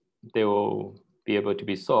will be able to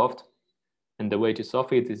be solved. And the way to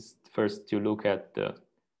solve it is first to look at the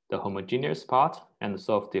homogeneous part and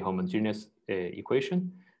solve the homogeneous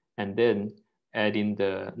equation, and then add in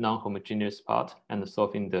the non-homogeneous part and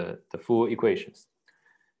solving the full equations.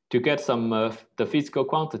 To get some of the physical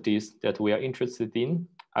quantities that we are interested in,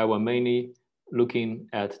 I will mainly looking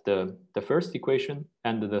at the first equation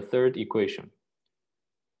and the third equation.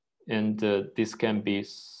 And this can be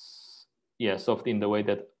solved in the way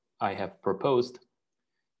that I have proposed.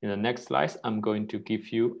 In the next slide, I'm going to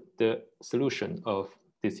give you the solution of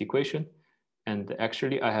this equation. And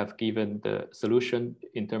actually, I have given the solution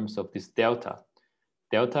in terms of this delta.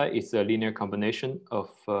 Delta is a linear combination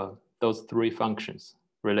of those 3 functions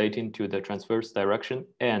relating to the transverse direction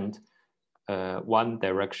and one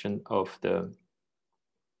direction of the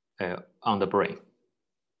on the brane.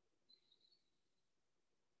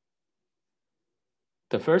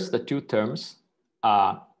 The first 2 terms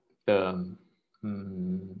are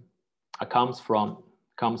comes from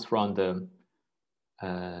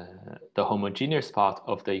the homogeneous part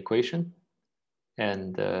of the equation,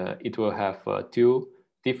 and it will have 2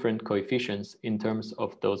 different coefficients in terms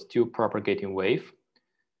of those 2 propagating waves.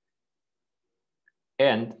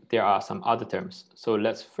 And there are some other terms. So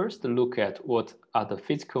let's first look at what are the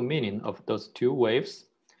physical meaning of those 2 waves.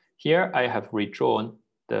 Here I have redrawn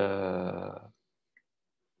the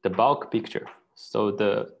bulk picture. So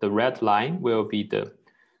the red line will be the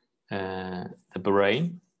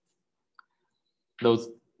brane. Those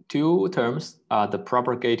 2 terms are the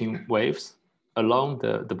propagating waves along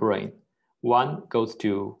the brane. One goes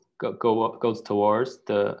towards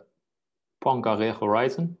the Poincaré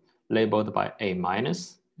horizon, labeled by A-,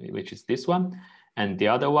 which is this one, and the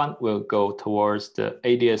other one will go towards the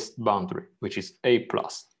ADS boundary, which is A+.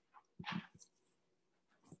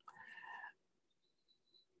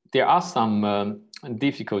 there are some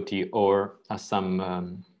difficulty or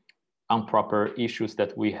some improper issues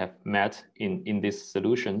that we have met in these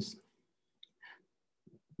solutions.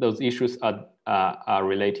 Those issues are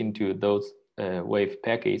relating to those wave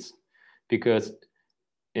packets, because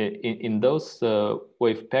in those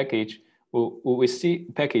wave package, we see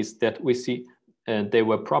packets that we see they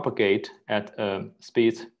will propagate at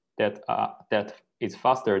speeds that is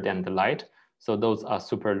faster than the light. So those are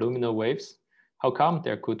superluminal waves. How come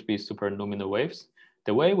there could be superluminal waves?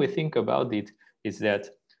 The way we think about it is that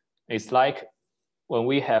it's like when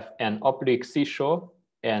we have an oblique seashore,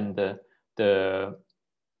 and the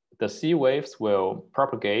sea waves will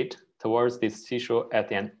propagate towards this seashore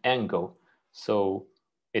at an angle. So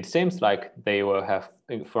it seems like they will have,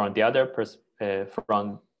 from the other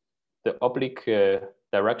from the oblique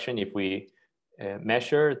direction, if we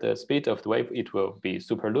measure the speed of the wave, it will be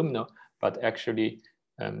superluminal. But actually,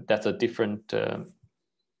 that's a different,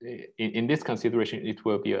 in this consideration, it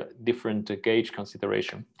will be a different gauge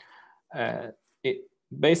consideration.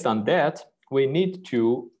 Based on that, we need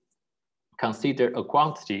to consider a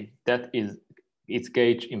quantity that is its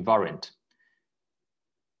gauge invariant.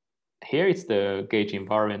 Here is the gauge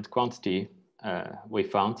invariant quantity we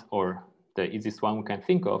found, or the easiest one we can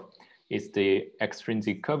think of is the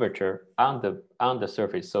extrinsic curvature on the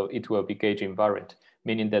surface. So it will be gauge invariant,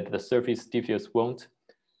 meaning that the surface stiffness won't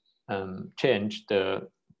change the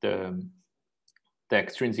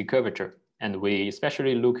extrinsic curvature. And we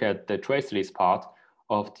especially look at the traceless part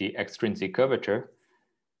of the extrinsic curvature.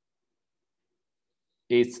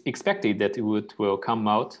 It's expected that it will come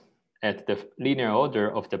out at the linear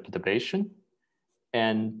order of the perturbation.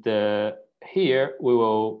 And here we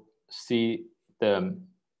will see the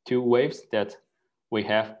two waves that we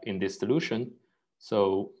have in this solution.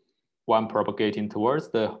 So one propagating towards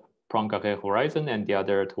the Poincaré horizon and the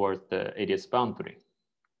other towards the ADS boundary.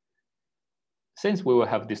 Since we will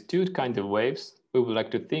have these two kinds of waves, we would like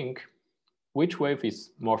to think which wave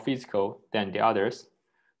is more physical than the others.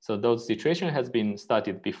 So those situations has been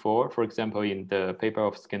studied before, for example, in the paper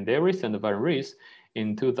of Skenderis and Van Ries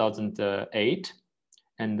in 2008.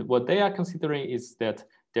 And what they are considering is that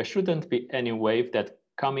there shouldn't be any wave that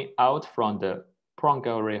coming out from the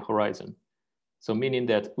Poincaré horizon. So meaning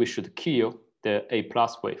that we should kill the A+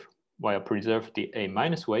 wave while preserve the A-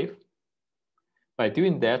 wave. By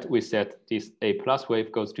doing that, we said this A+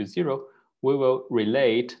 wave goes to 0. We will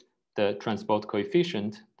relate the transport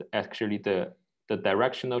coefficient, actually the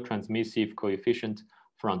directional transmissive coefficient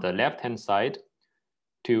from the left-hand side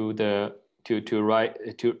to the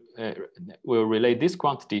we'll relate this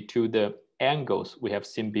quantity to the angles we have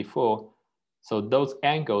seen before. So those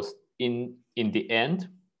angles in the end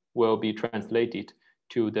will be translated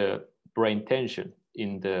to the brane tension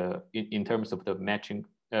in terms of the matching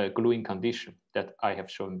gluing condition that I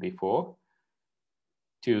have shown before.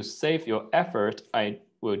 To save your effort, I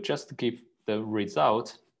will just give the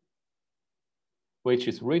result, which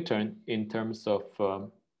is written in terms of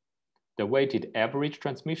the weighted average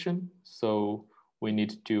transmission. So we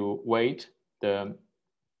need to weight the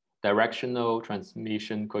directional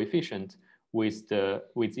transmission coefficient with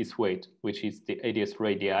its weight, which is the ADS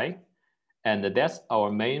radii. And that's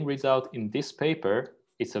our main result in this paper.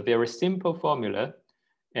 It's a very simple formula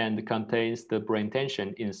and contains the brane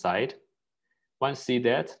tension inside. Once see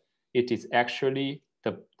that, it is actually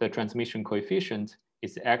the transmission coefficient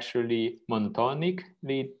is actually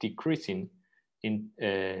monotonically decreasing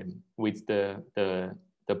with the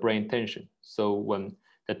brane tension. So when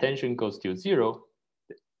the tension goes to 0,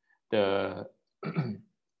 the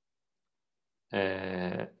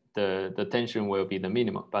tension will be the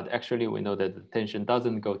minimum. But actually, we know that the tension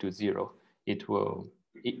doesn't go to 0. It will,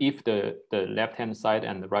 if the left-hand side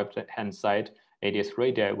and the right-hand side ADS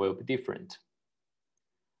radii will be different.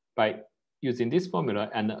 By using this formula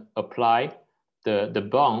and apply the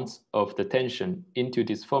bonds of the tension into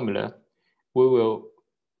this formula, we will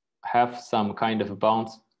have some kind of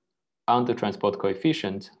bonds on the transport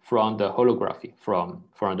coefficient from the holography, from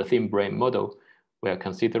the thin-brane model we are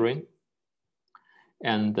considering.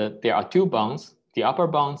 And there are two bonds. The upper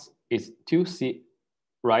bonds is 2C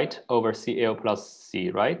right over CL plus C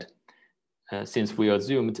right, since we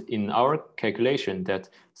assumed in our calculation that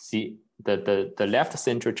the left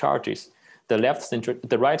central charges,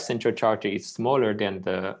 the right central charge is smaller than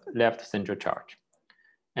the left central charge.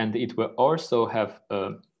 And it will also have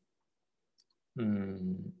a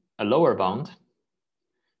lower bound,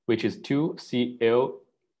 which is 2CL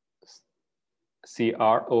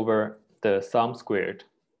CR over the sum squared.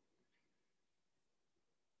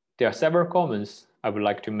 There are several comments I would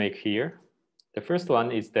like to make here. The first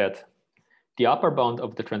one is that the upper bound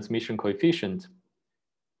of the transmission coefficient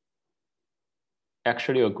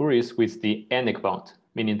actually agrees with the ANEC bound,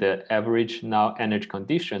 meaning the average null energy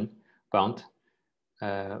condition bound,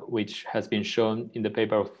 which has been shown in the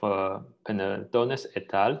paper of Penedones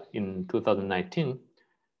et al. In 2019.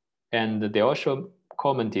 And they also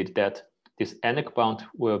commented that this ANEC bound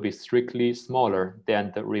will be strictly smaller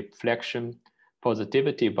than the reflection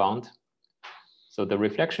positivity bound. So the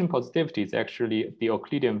reflection positivity is actually the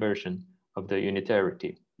Euclidean version of the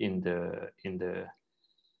unitarity in the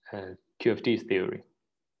QFT theory.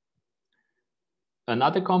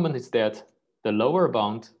 Another comment is that the lower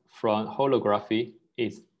bound from holography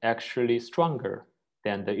is actually stronger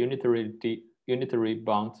than the unitary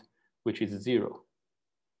bound, which is 0.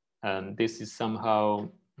 And this is somehow,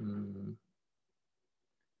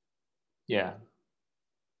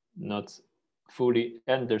 not fully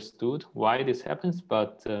understood why this happens,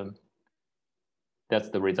 but that's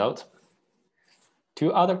the result.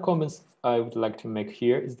 Two other comments I would like to make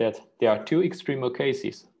here is that there are two extreme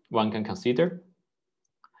cases one can consider.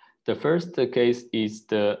 The first case is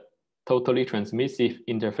the totally transmissive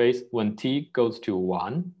interface when t goes to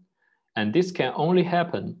 1, and this can only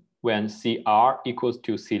happen when CR equals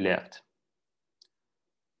to C left,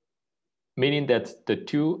 meaning that the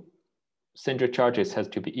two central charges has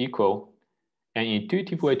to be equal. An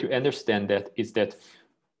intuitive way to understand that is that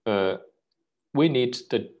we need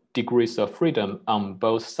the degrees of freedom on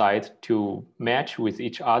both sides to match with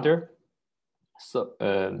each other. So,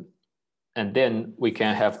 and then we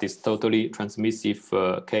can have this totally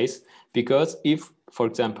transmissive case, because if, for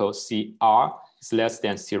example, CR is less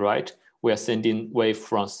than C right, we are sending wave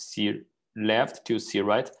from C left to C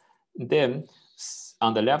right. Then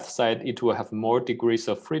on the left side, it will have more degrees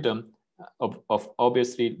of freedom. Of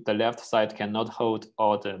obviously, the left side cannot hold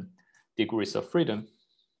all the degrees of freedom.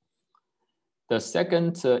 The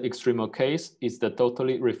second extreme case is the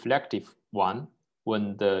totally reflective one,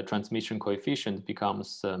 when the transmission coefficient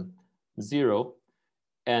becomes 0.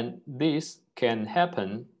 And this can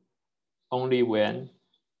happen only when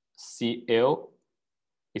CL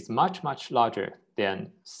is much, much larger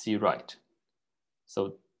than C right.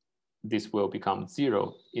 So this will become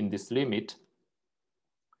 0 in this limit.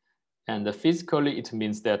 And physically, it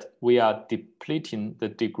means that we are depleting the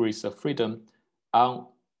degrees of freedom on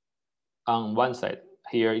one side.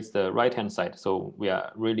 Here is the right-hand side. So we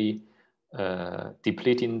are really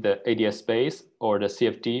depleting the ADS space or the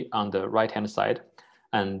CFD on the right-hand side.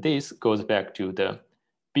 And this goes back to the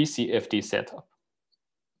BCFD setup,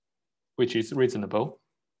 which is reasonable.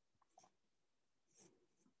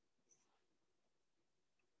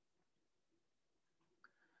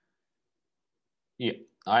 Yeah,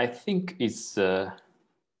 I think it's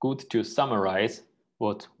good to summarize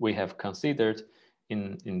what we have considered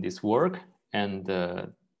in this work and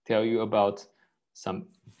tell you about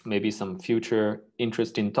maybe some future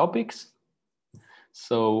interesting topics.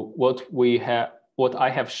 So what I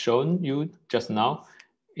have shown you just now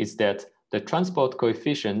is that the transport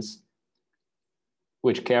coefficients,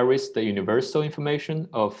 which carries the universal information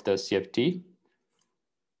of the CFT,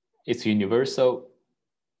 it's universal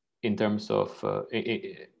in terms of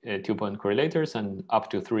 2-point correlators and up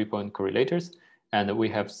to 3-point correlators. And we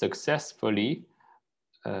have successfully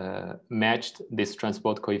matched these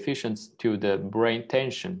transport coefficients to the brane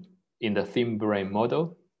tension in the thin-brane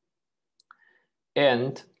model.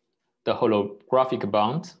 And the holographic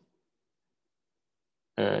bound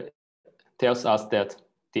tells us that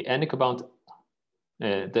the ANEC bound,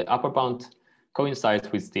 the upper bound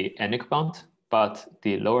coincides with the ANEC bound, but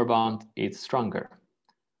the lower bound is stronger.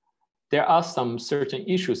 There are some certain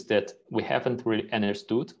issues that we haven't really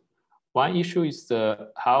understood. One issue is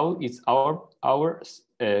how is our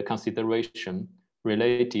consideration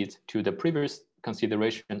related to the previous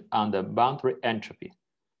consideration on the boundary entropy.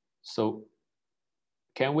 So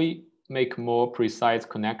can we make more precise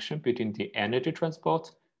connection between the energy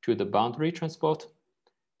transport to the boundary transport,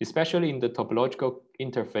 especially in the topological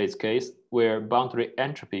interface case where boundary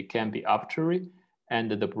entropy can be arbitrary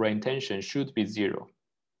and the brane tension should be 0.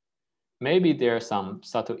 Maybe there's some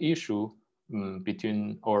subtle issue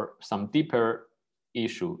between, or some deeper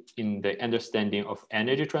issue in the understanding of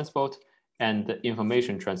energy transport and the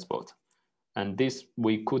information transport. And this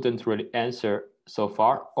we couldn't really answer so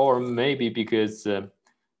far, or maybe because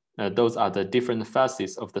those are the different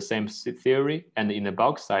facets of the same theory. And in the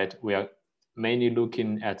bulk side, we are mainly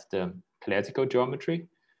looking at the classical geometry.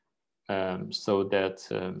 So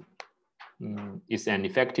that is an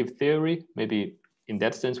effective theory. Maybe in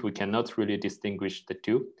that sense, we cannot really distinguish the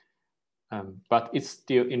two, but it's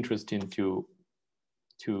still interesting to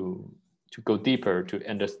go deeper to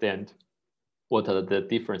understand what are the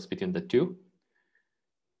difference between the two.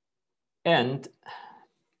 And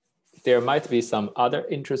there might be some other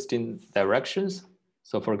interesting directions.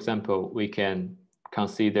 So for example, we can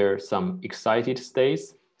consider some excited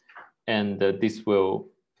states, and this will,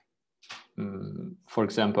 for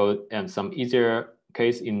example, and some easier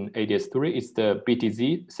case in ADS3 is the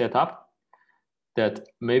BTZ setup, that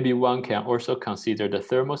maybe one can also consider the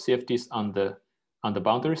thermal CFTs on the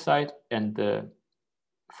boundary side, and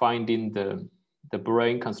finding the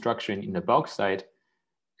brane construction in the bulk side.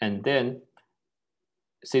 And then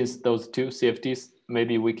since those two CFTs,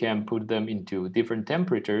 maybe we can put them into different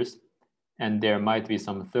temperatures, and there might be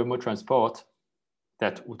some thermal transport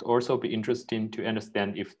that would also be interesting to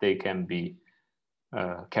understand if they can be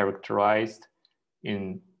characterized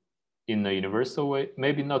in a universal way,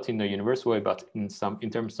 maybe not in a universal way, but in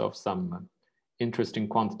terms of some interesting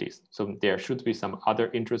quantities. So there should be some other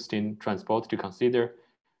interesting transport to consider.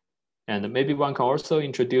 And maybe one can also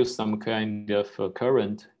introduce some kind of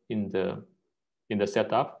current in the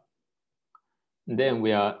setup. And then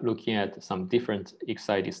we are looking at some different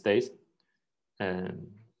excited states. And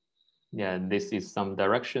yeah, this is some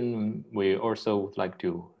direction we also would like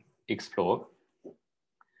to explore.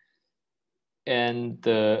 And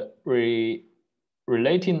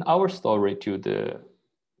relating our story to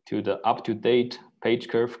the up-to-date page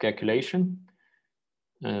curve calculation,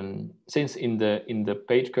 since in the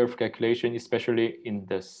page curve calculation, especially in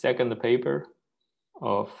the second paper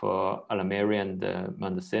of Alameri and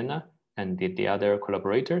Mandacena and the other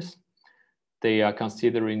collaborators, they are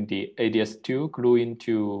considering the ADS2 gluing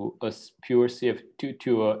to a pure CFT,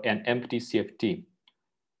 to an empty CFT.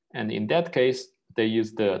 And in that case, they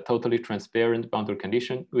use the totally transparent boundary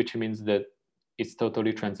condition, which means that it's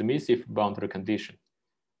totally transmissive boundary condition.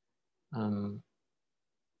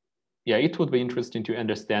 Yeah, it would be interesting to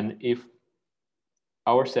understand if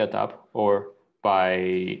our setup, or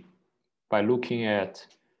by looking at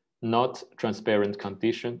not transparent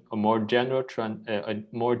condition, a more general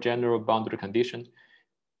boundary condition,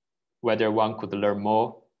 whether one could learn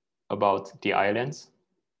more about the islands.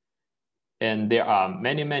 And there are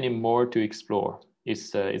many, many more to explore.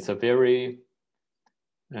 It's a very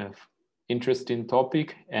interesting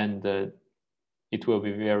topic, and it will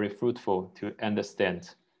be very fruitful to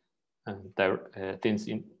understand things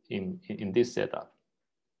in this setup.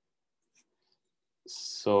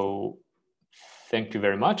 So thank you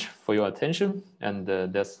very much for your attention, and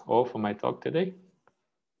that's all for my talk today.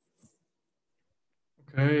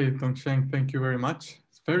 Okay, Dongsheng, thank you very much.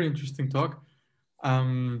 It's a very interesting talk.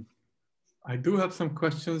 I do have some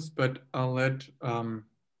questions, but I'll let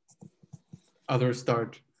others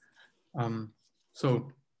start.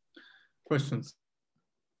 So, questions?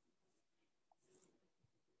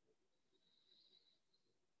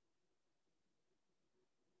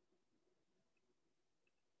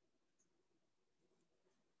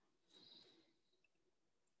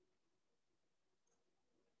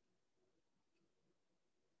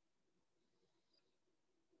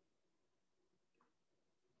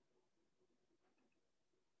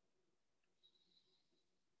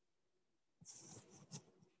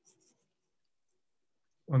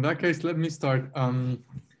 In that case, let me start. I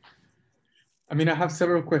mean, I have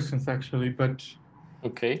several questions actually, but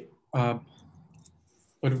okay. But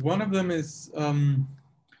one of them is,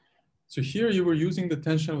 so here you were using the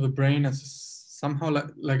tension of the brane as somehow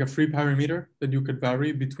like a free parameter that you could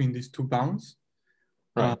vary between these two bounds.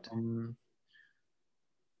 Right.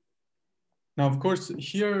 Now, of course,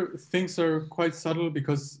 here things are quite subtle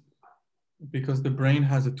because the brane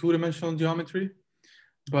has a two-dimensional geometry.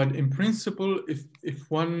 But in principle,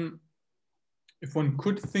 if one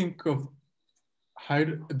could think of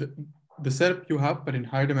the setup you have, but in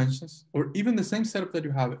higher dimensions, or even the same setup that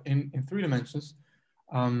you have in 3 dimensions,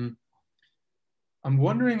 I'm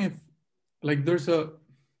wondering if, like,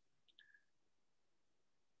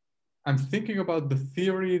 I'm thinking about the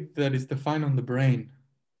theory that is defined on the brane.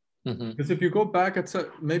 Mm-hmm. Because if you go back,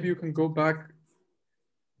 maybe you can go back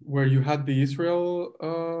where you had the Israel.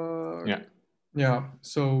 Yeah.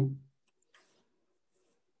 So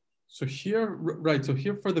here, right. So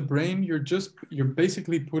here for the brane, you're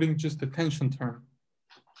basically putting just the tension term.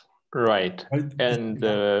 Right. And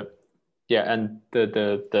yeah, and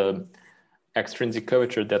the extrinsic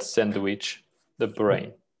curvature that sandwich the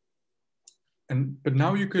brane. But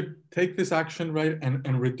now you could take this action, right,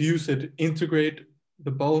 and reduce it, integrate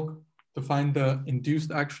the bulk to find the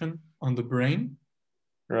induced action on the brane.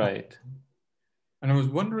 Right. And I was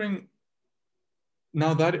wondering,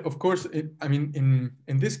 now that, of course, I mean,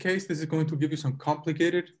 in this case, this is going to give you some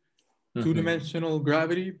complicated two-dimensional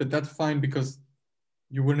gravity, but that's fine because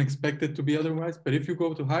you wouldn't expect it to be otherwise. But if you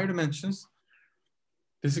go to higher dimensions,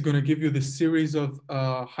 this is going to give you this series of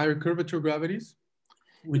higher curvature gravities.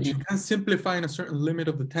 which you can simplify in a certain limit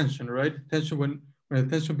of the tension, right? Tension when the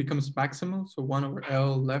tension becomes maximal, so 1 over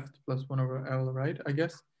L left plus 1 over L right, I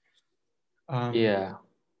guess. Yeah.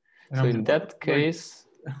 So in that case,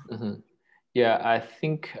 yeah, I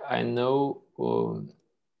think I know.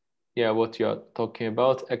 Yeah, what you're talking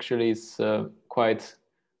about actually is quite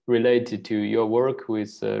related to your work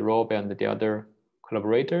with Rob and the other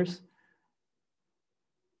collaborators.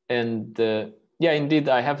 And yeah, indeed,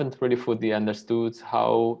 I haven't really fully understood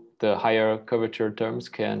how the higher curvature terms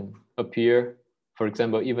can appear. For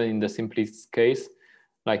example, even in the simplest case,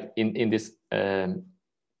 like in this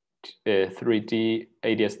 3D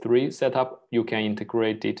ADS3 setup, you can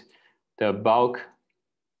integrate it, the bulk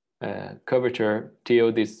curvature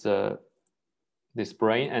till this this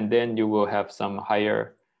brane, and then you will have some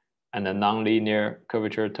higher and a nonlinear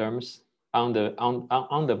curvature terms on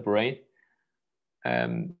the brane.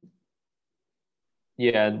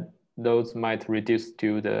 Yeah, those might reduce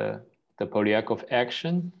to the Polyakov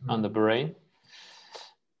action on the brane,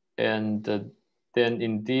 and then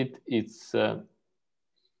indeed it's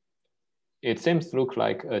it seems to look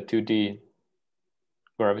like a 2D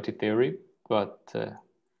gravity theory, but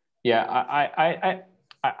yeah,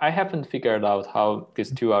 I haven't figured out how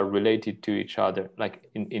these two are related to each other, like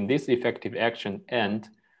in this effective action and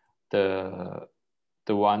the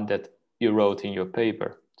one that you wrote in your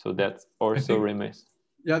paper. So that also remains.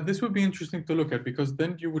 Yeah, this would be interesting to look at, because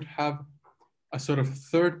then you would have a sort of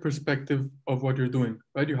third perspective of what you're doing,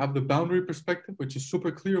 right? You have the boundary perspective, which is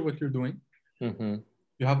super clear what you're doing. You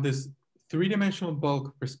have this three-dimensional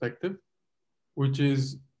bulk perspective, which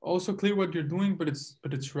is also clear what you're doing, but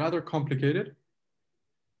it's rather complicated.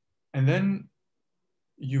 And then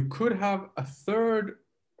you could have a third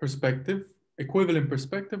perspective, equivalent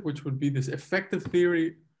perspective, which would be this effective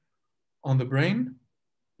theory on the brane.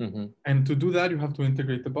 And to do that, you have to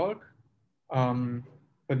integrate the bulk.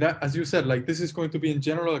 But that, as you said, like this is going to be in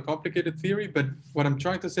general a complicated theory. But what I'm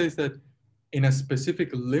trying to say is that in a specific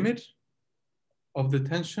limit of the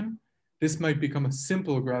tension, this might become a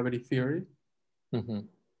simple gravity theory.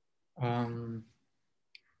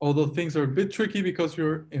 Although things are a bit tricky because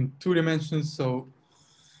you're in 2 dimensions. So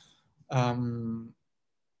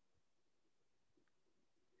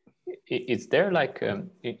is there like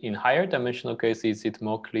in higher dimensional case, is it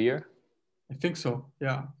more clear? I think so.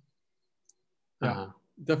 Yeah. Yeah,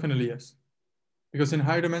 definitely yes. Because in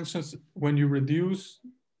higher dimensions, when you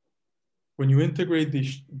integrate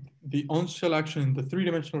the on-shell action in the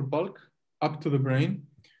 3-dimensional bulk up to the brane,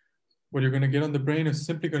 what you're going to get on the brane is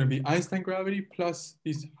simply going to be Einstein gravity plus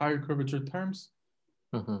these higher curvature terms,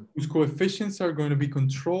 whose coefficients are going to be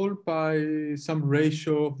controlled by some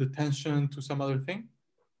ratio of the tension to some other thing.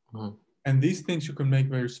 And these things you can make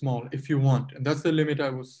very small if you want. And that's the limit I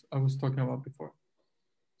was talking about before.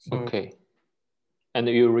 So, okay. And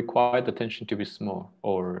you require the tension to be small,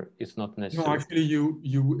 or it's not necessary? No, actually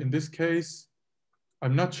you in this case,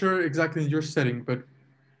 I'm not sure exactly in your setting, but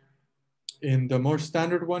in the more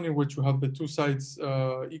standard one in which you have the 2 sides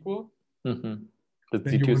equal. The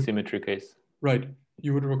Z2 symmetry case. Right.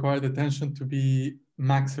 You would require the tension to be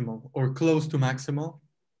maximal or close to maximal,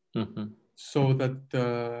 so that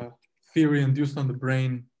the theory induced on the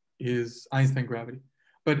brane is Einstein gravity.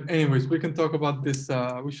 But anyways, we can talk about this.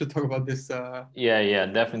 We should talk about this. Yeah,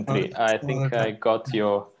 definitely. I think I got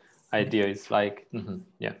your idea. It's like,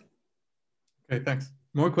 yeah. Okay, thanks.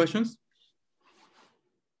 More questions?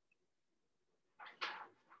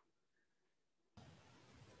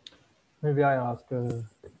 Maybe I ask a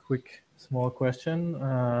quick, small question.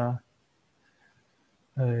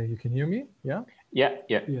 You can hear me? Yeah? Yeah,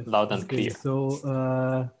 yes, loud and okay. Clear.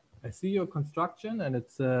 So I see your construction, and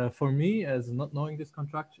it's for me, as not knowing this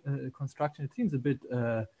construction, it seems a bit,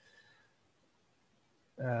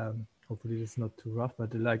 hopefully it's not too rough,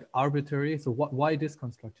 but like arbitrary. So why this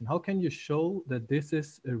construction? How can you show that this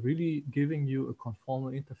is really giving you a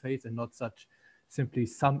conformal interface and not such simply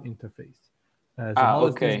some interface? So how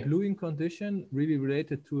is this gluing condition really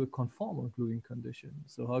related to a conformal gluing condition?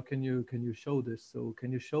 So how can you show this? So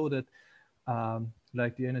can you show that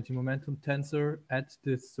like the energy momentum tensor at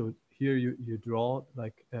this? So here you draw,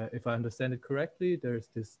 like if I understand it correctly, there's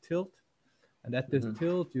this tilt, and at this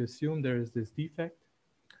tilt you assume there is this defect,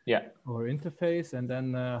 or interface, and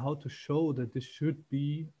then how to show that this should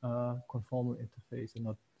be a conformal interface and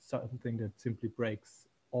not something that simply breaks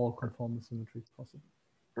all conformal symmetry possible.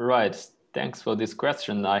 Right. Thanks for this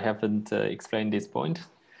question. I haven't explained this point.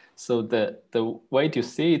 So the way to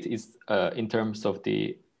see it is in terms of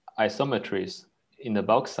the isometries in the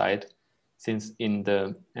bulk side, since in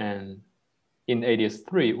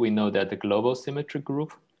ADS3 we know that the global symmetry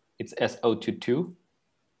group it's SO22,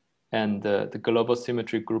 and the global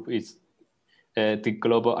symmetry group is the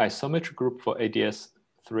global isometry group for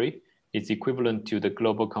ADS3 is equivalent to the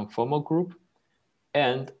global conformal group.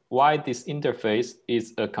 And why this interface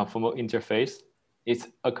is a conformal interface? It's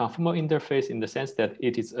a conformal interface in the sense that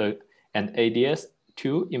it is an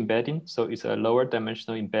ADS2 embedding, so it's a lower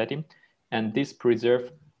dimensional embedding, and this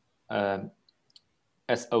preserves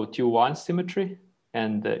SO21 symmetry.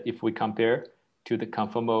 And if we compare to the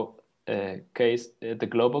conformal case, the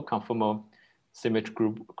global conformal symmetry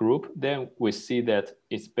group, then we see that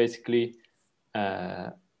it's basically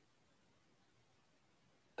the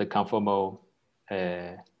conformal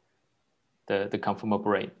the conformal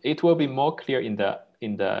brane. It will be more clear in the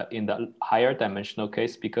higher dimensional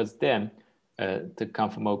case, because then the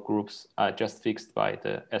conformal groups are just fixed by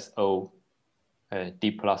the SO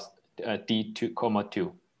D plus D2,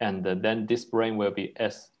 2, and then this brane will be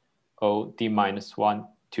SO D minus 1,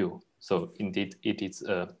 2. So indeed, it is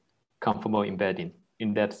a conformal embedding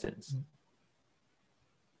in that sense.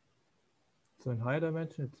 So in higher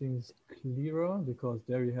dimension, it seems clearer because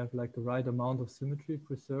there you have like the right amount of symmetry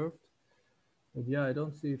preserved. But yeah, I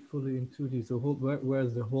don't see it fully in 2D. So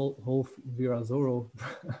where's the whole Virasoro,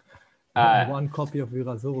 one copy of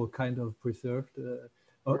Virasoro kind of preserved?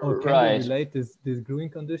 Or can you relate this gluing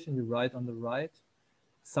condition you write on the right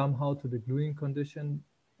somehow to the gluing condition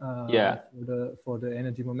for the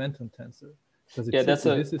energy momentum tensor?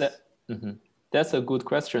 That's a good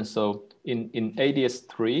question. So in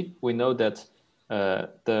ADS3, we know that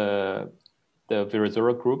the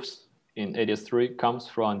Virasoro groups in ADS3 comes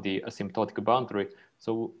from the asymptotic boundary.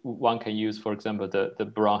 So one can use, for example, the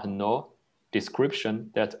Brown-Hinault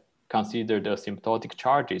description that consider the asymptotic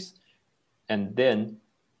charges, and then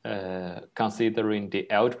considering the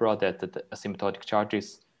algebra that the asymptotic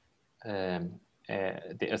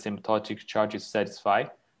charges satisfy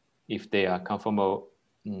if they are conformal,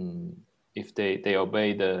 if they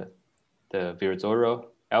obey the Virasoro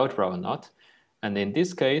algebra or not. And in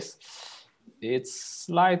this case, it's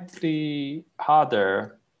slightly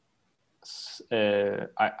harder.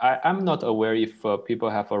 I'm not aware if people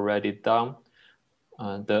have already done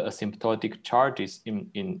the asymptotic charges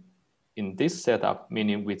in this setup,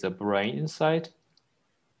 meaning with a brane inside.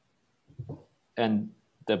 And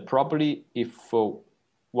probably if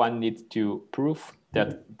one needs to prove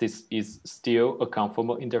that this is still a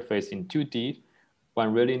conformal interface in 2D,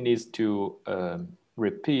 one really needs to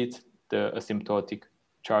repeat the asymptotic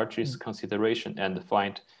charges consideration and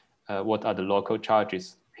find what are the local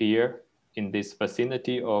charges here in this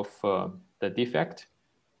vicinity of the defect.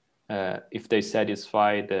 If they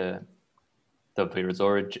satisfy the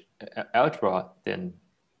Virasoro algebra, then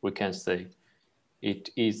we can say it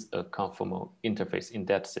is a conformal interface in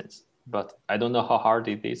that sense. But I don't know how hard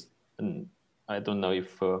it is, and I don't know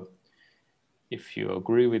if you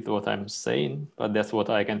agree with what I'm saying, but that's what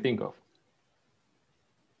I can think of.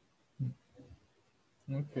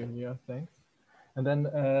 Okay, yeah, thanks. And then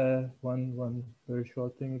one very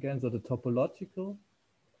short thing again. So the topological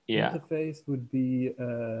interface would be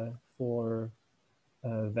for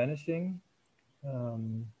vanishing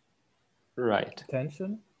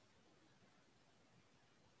tension.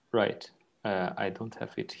 Right. I don't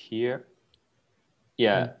have it here.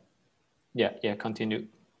 Yeah, continue.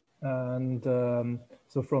 And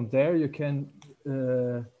so from there you can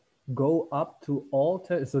go up to all.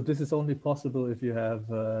 So this is only possible if you have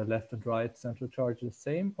left and right central charge the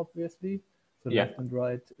same, obviously. So left and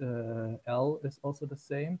right L is also the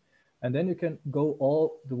same. And then you can go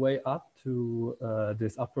all the way up to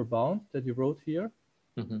this upper bound that you wrote here.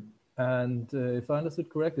 Mm-hmm. And if I understood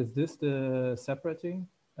correct, is this the separating?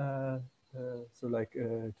 So like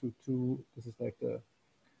this is like the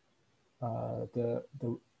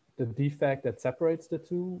defect that separates the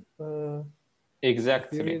two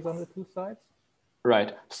series on the two sides.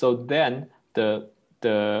 Right. So then the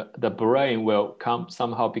brane will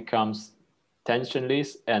somehow becomes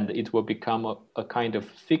tensionless, and it will become a kind of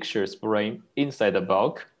fixtures brane inside the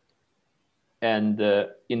bulk. And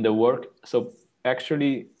in the work, so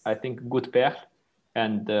actually, I think Gutenberg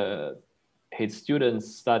and his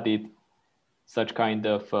students studied such kind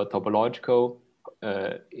of topological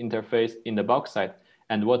interface in the bulk side.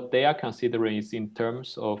 And what they are considering is in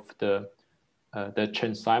terms of the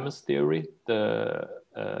Chern-Simons theory, the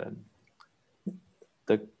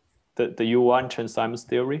U1 Chern-Simons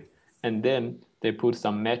theory, and then they put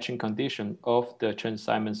some matching condition of the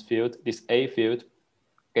Chern-Simons field, this A field,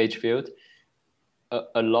 gauge field,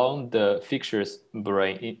 along the fixtures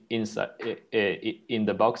brane inside in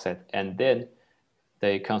the bulk set, and then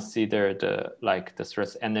they consider the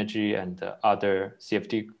stress energy and the other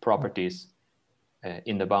CFT properties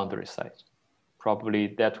in the boundary side. probably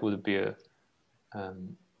that would be a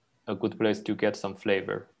good place to get some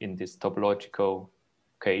flavor in this topological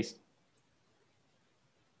case.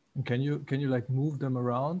 Can you like move them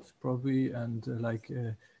around probably, and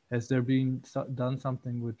has there been done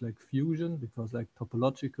something with like fusion, because like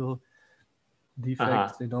topological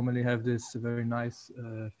defects they normally have this very nice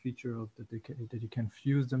feature of that that you can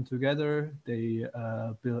fuse them together. They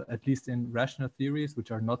build, at least in rational theories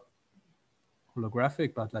which are not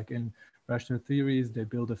holographic, but like in rational theories they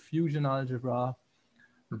build a fusion algebra,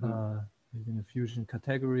 in a fusion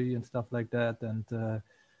category and stuff like that, and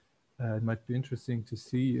it might be interesting to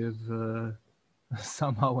see if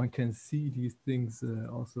somehow one can see these things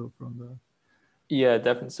also from the... Yeah,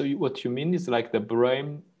 definitely. So what you mean is like the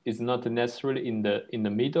brane is not necessarily in the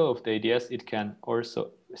middle of the ADS. It can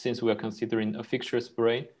also, since we are considering a fixtures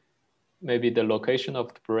brane, maybe the location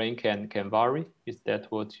of the brane can vary. Is that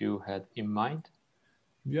what you had in mind?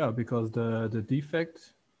 Yeah, because the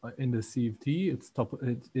defect in the CFT,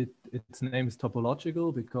 its name is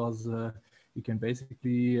topological because you can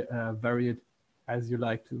basically vary it as you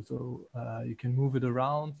like to. So you can move it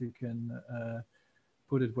around, you can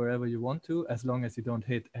put it wherever you want to, as long as you don't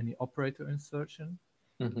hit any operator insertion.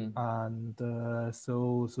 And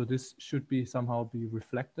so this should be somehow be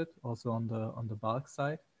reflected also on the bulk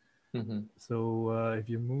side. So if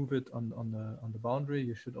you move it on the boundary,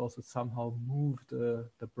 you should also somehow move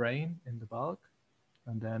the brane in the bulk.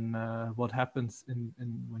 And then what happens in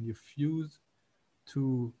when you fuse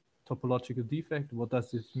two topological defect? What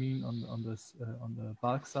does this mean on the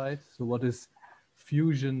bulk side? So what is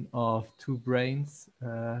fusion of two branes,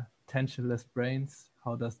 tensionless branes?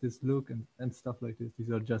 How does this look, and stuff like this? These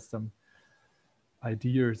are just some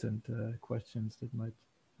ideas and questions that might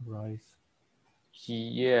arise.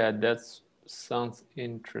 Yeah, that sounds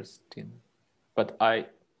interesting, but I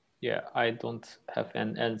don't have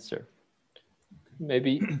an answer.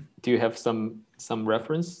 Maybe do you have some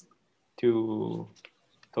reference to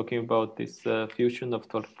talking about this fusion of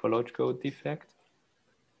topological defect,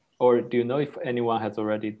 or do you know if anyone has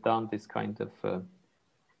already done this kind of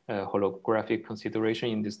holographic consideration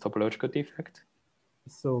in this topological defect?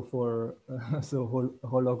 So for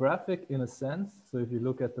holographic in a sense. So if you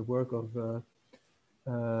look at the work of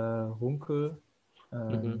Runkel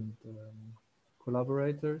and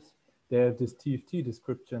collaborators, they have this TFT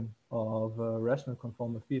description of rational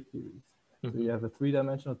conformal field theories. So you have a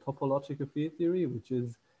three-dimensional topological field theory, which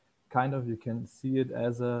is kind of, you can see it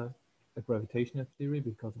as a gravitational theory,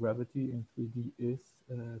 because gravity in 3D is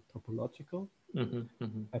topological,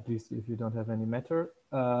 at least if you don't have any matter.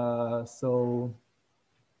 So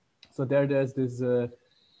there's this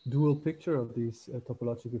dual picture of these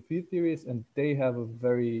topological field theories, and they have a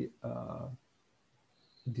very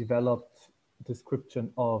developed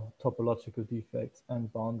description of topological defects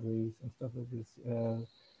and boundaries and stuff like this.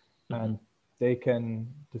 And they can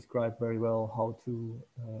describe very well how to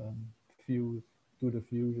do the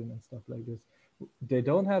fusion and stuff like this. They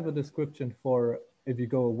don't have a description for if you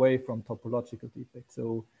go away from topological defects.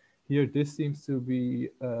 So here, this seems to be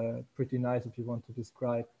pretty nice if you want to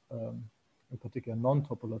describe in particular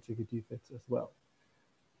non-topological defects as well.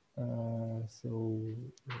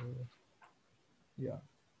 Yeah.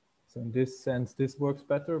 So in this sense, this works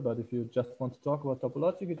better. But if you just want to talk about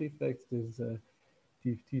topological defects, this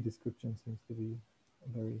TFT description seems to be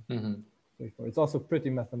very straightforward. It's also pretty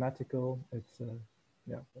mathematical. It's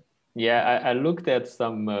Yeah, I looked at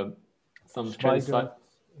some Schweigert,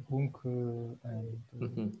 Runkel,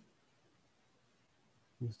 and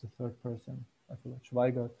who's the third person? I forgot.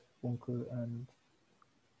 Schweigert, Runkel, and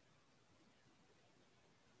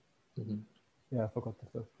yeah, I forgot the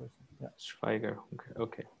third person. Yeah, Schweigert.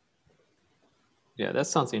 Okay. Yeah, that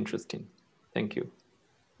sounds interesting. Thank you.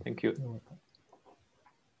 Thank you. You're welcome.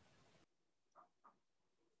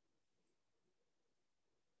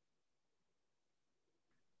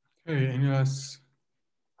 Okay, any last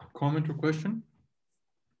comment or question?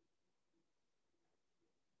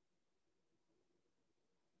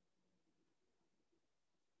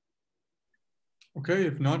 Okay,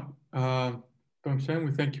 if not, Dongsheng,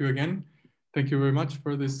 we thank you again. Thank you very much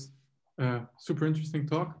for this super interesting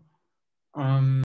talk.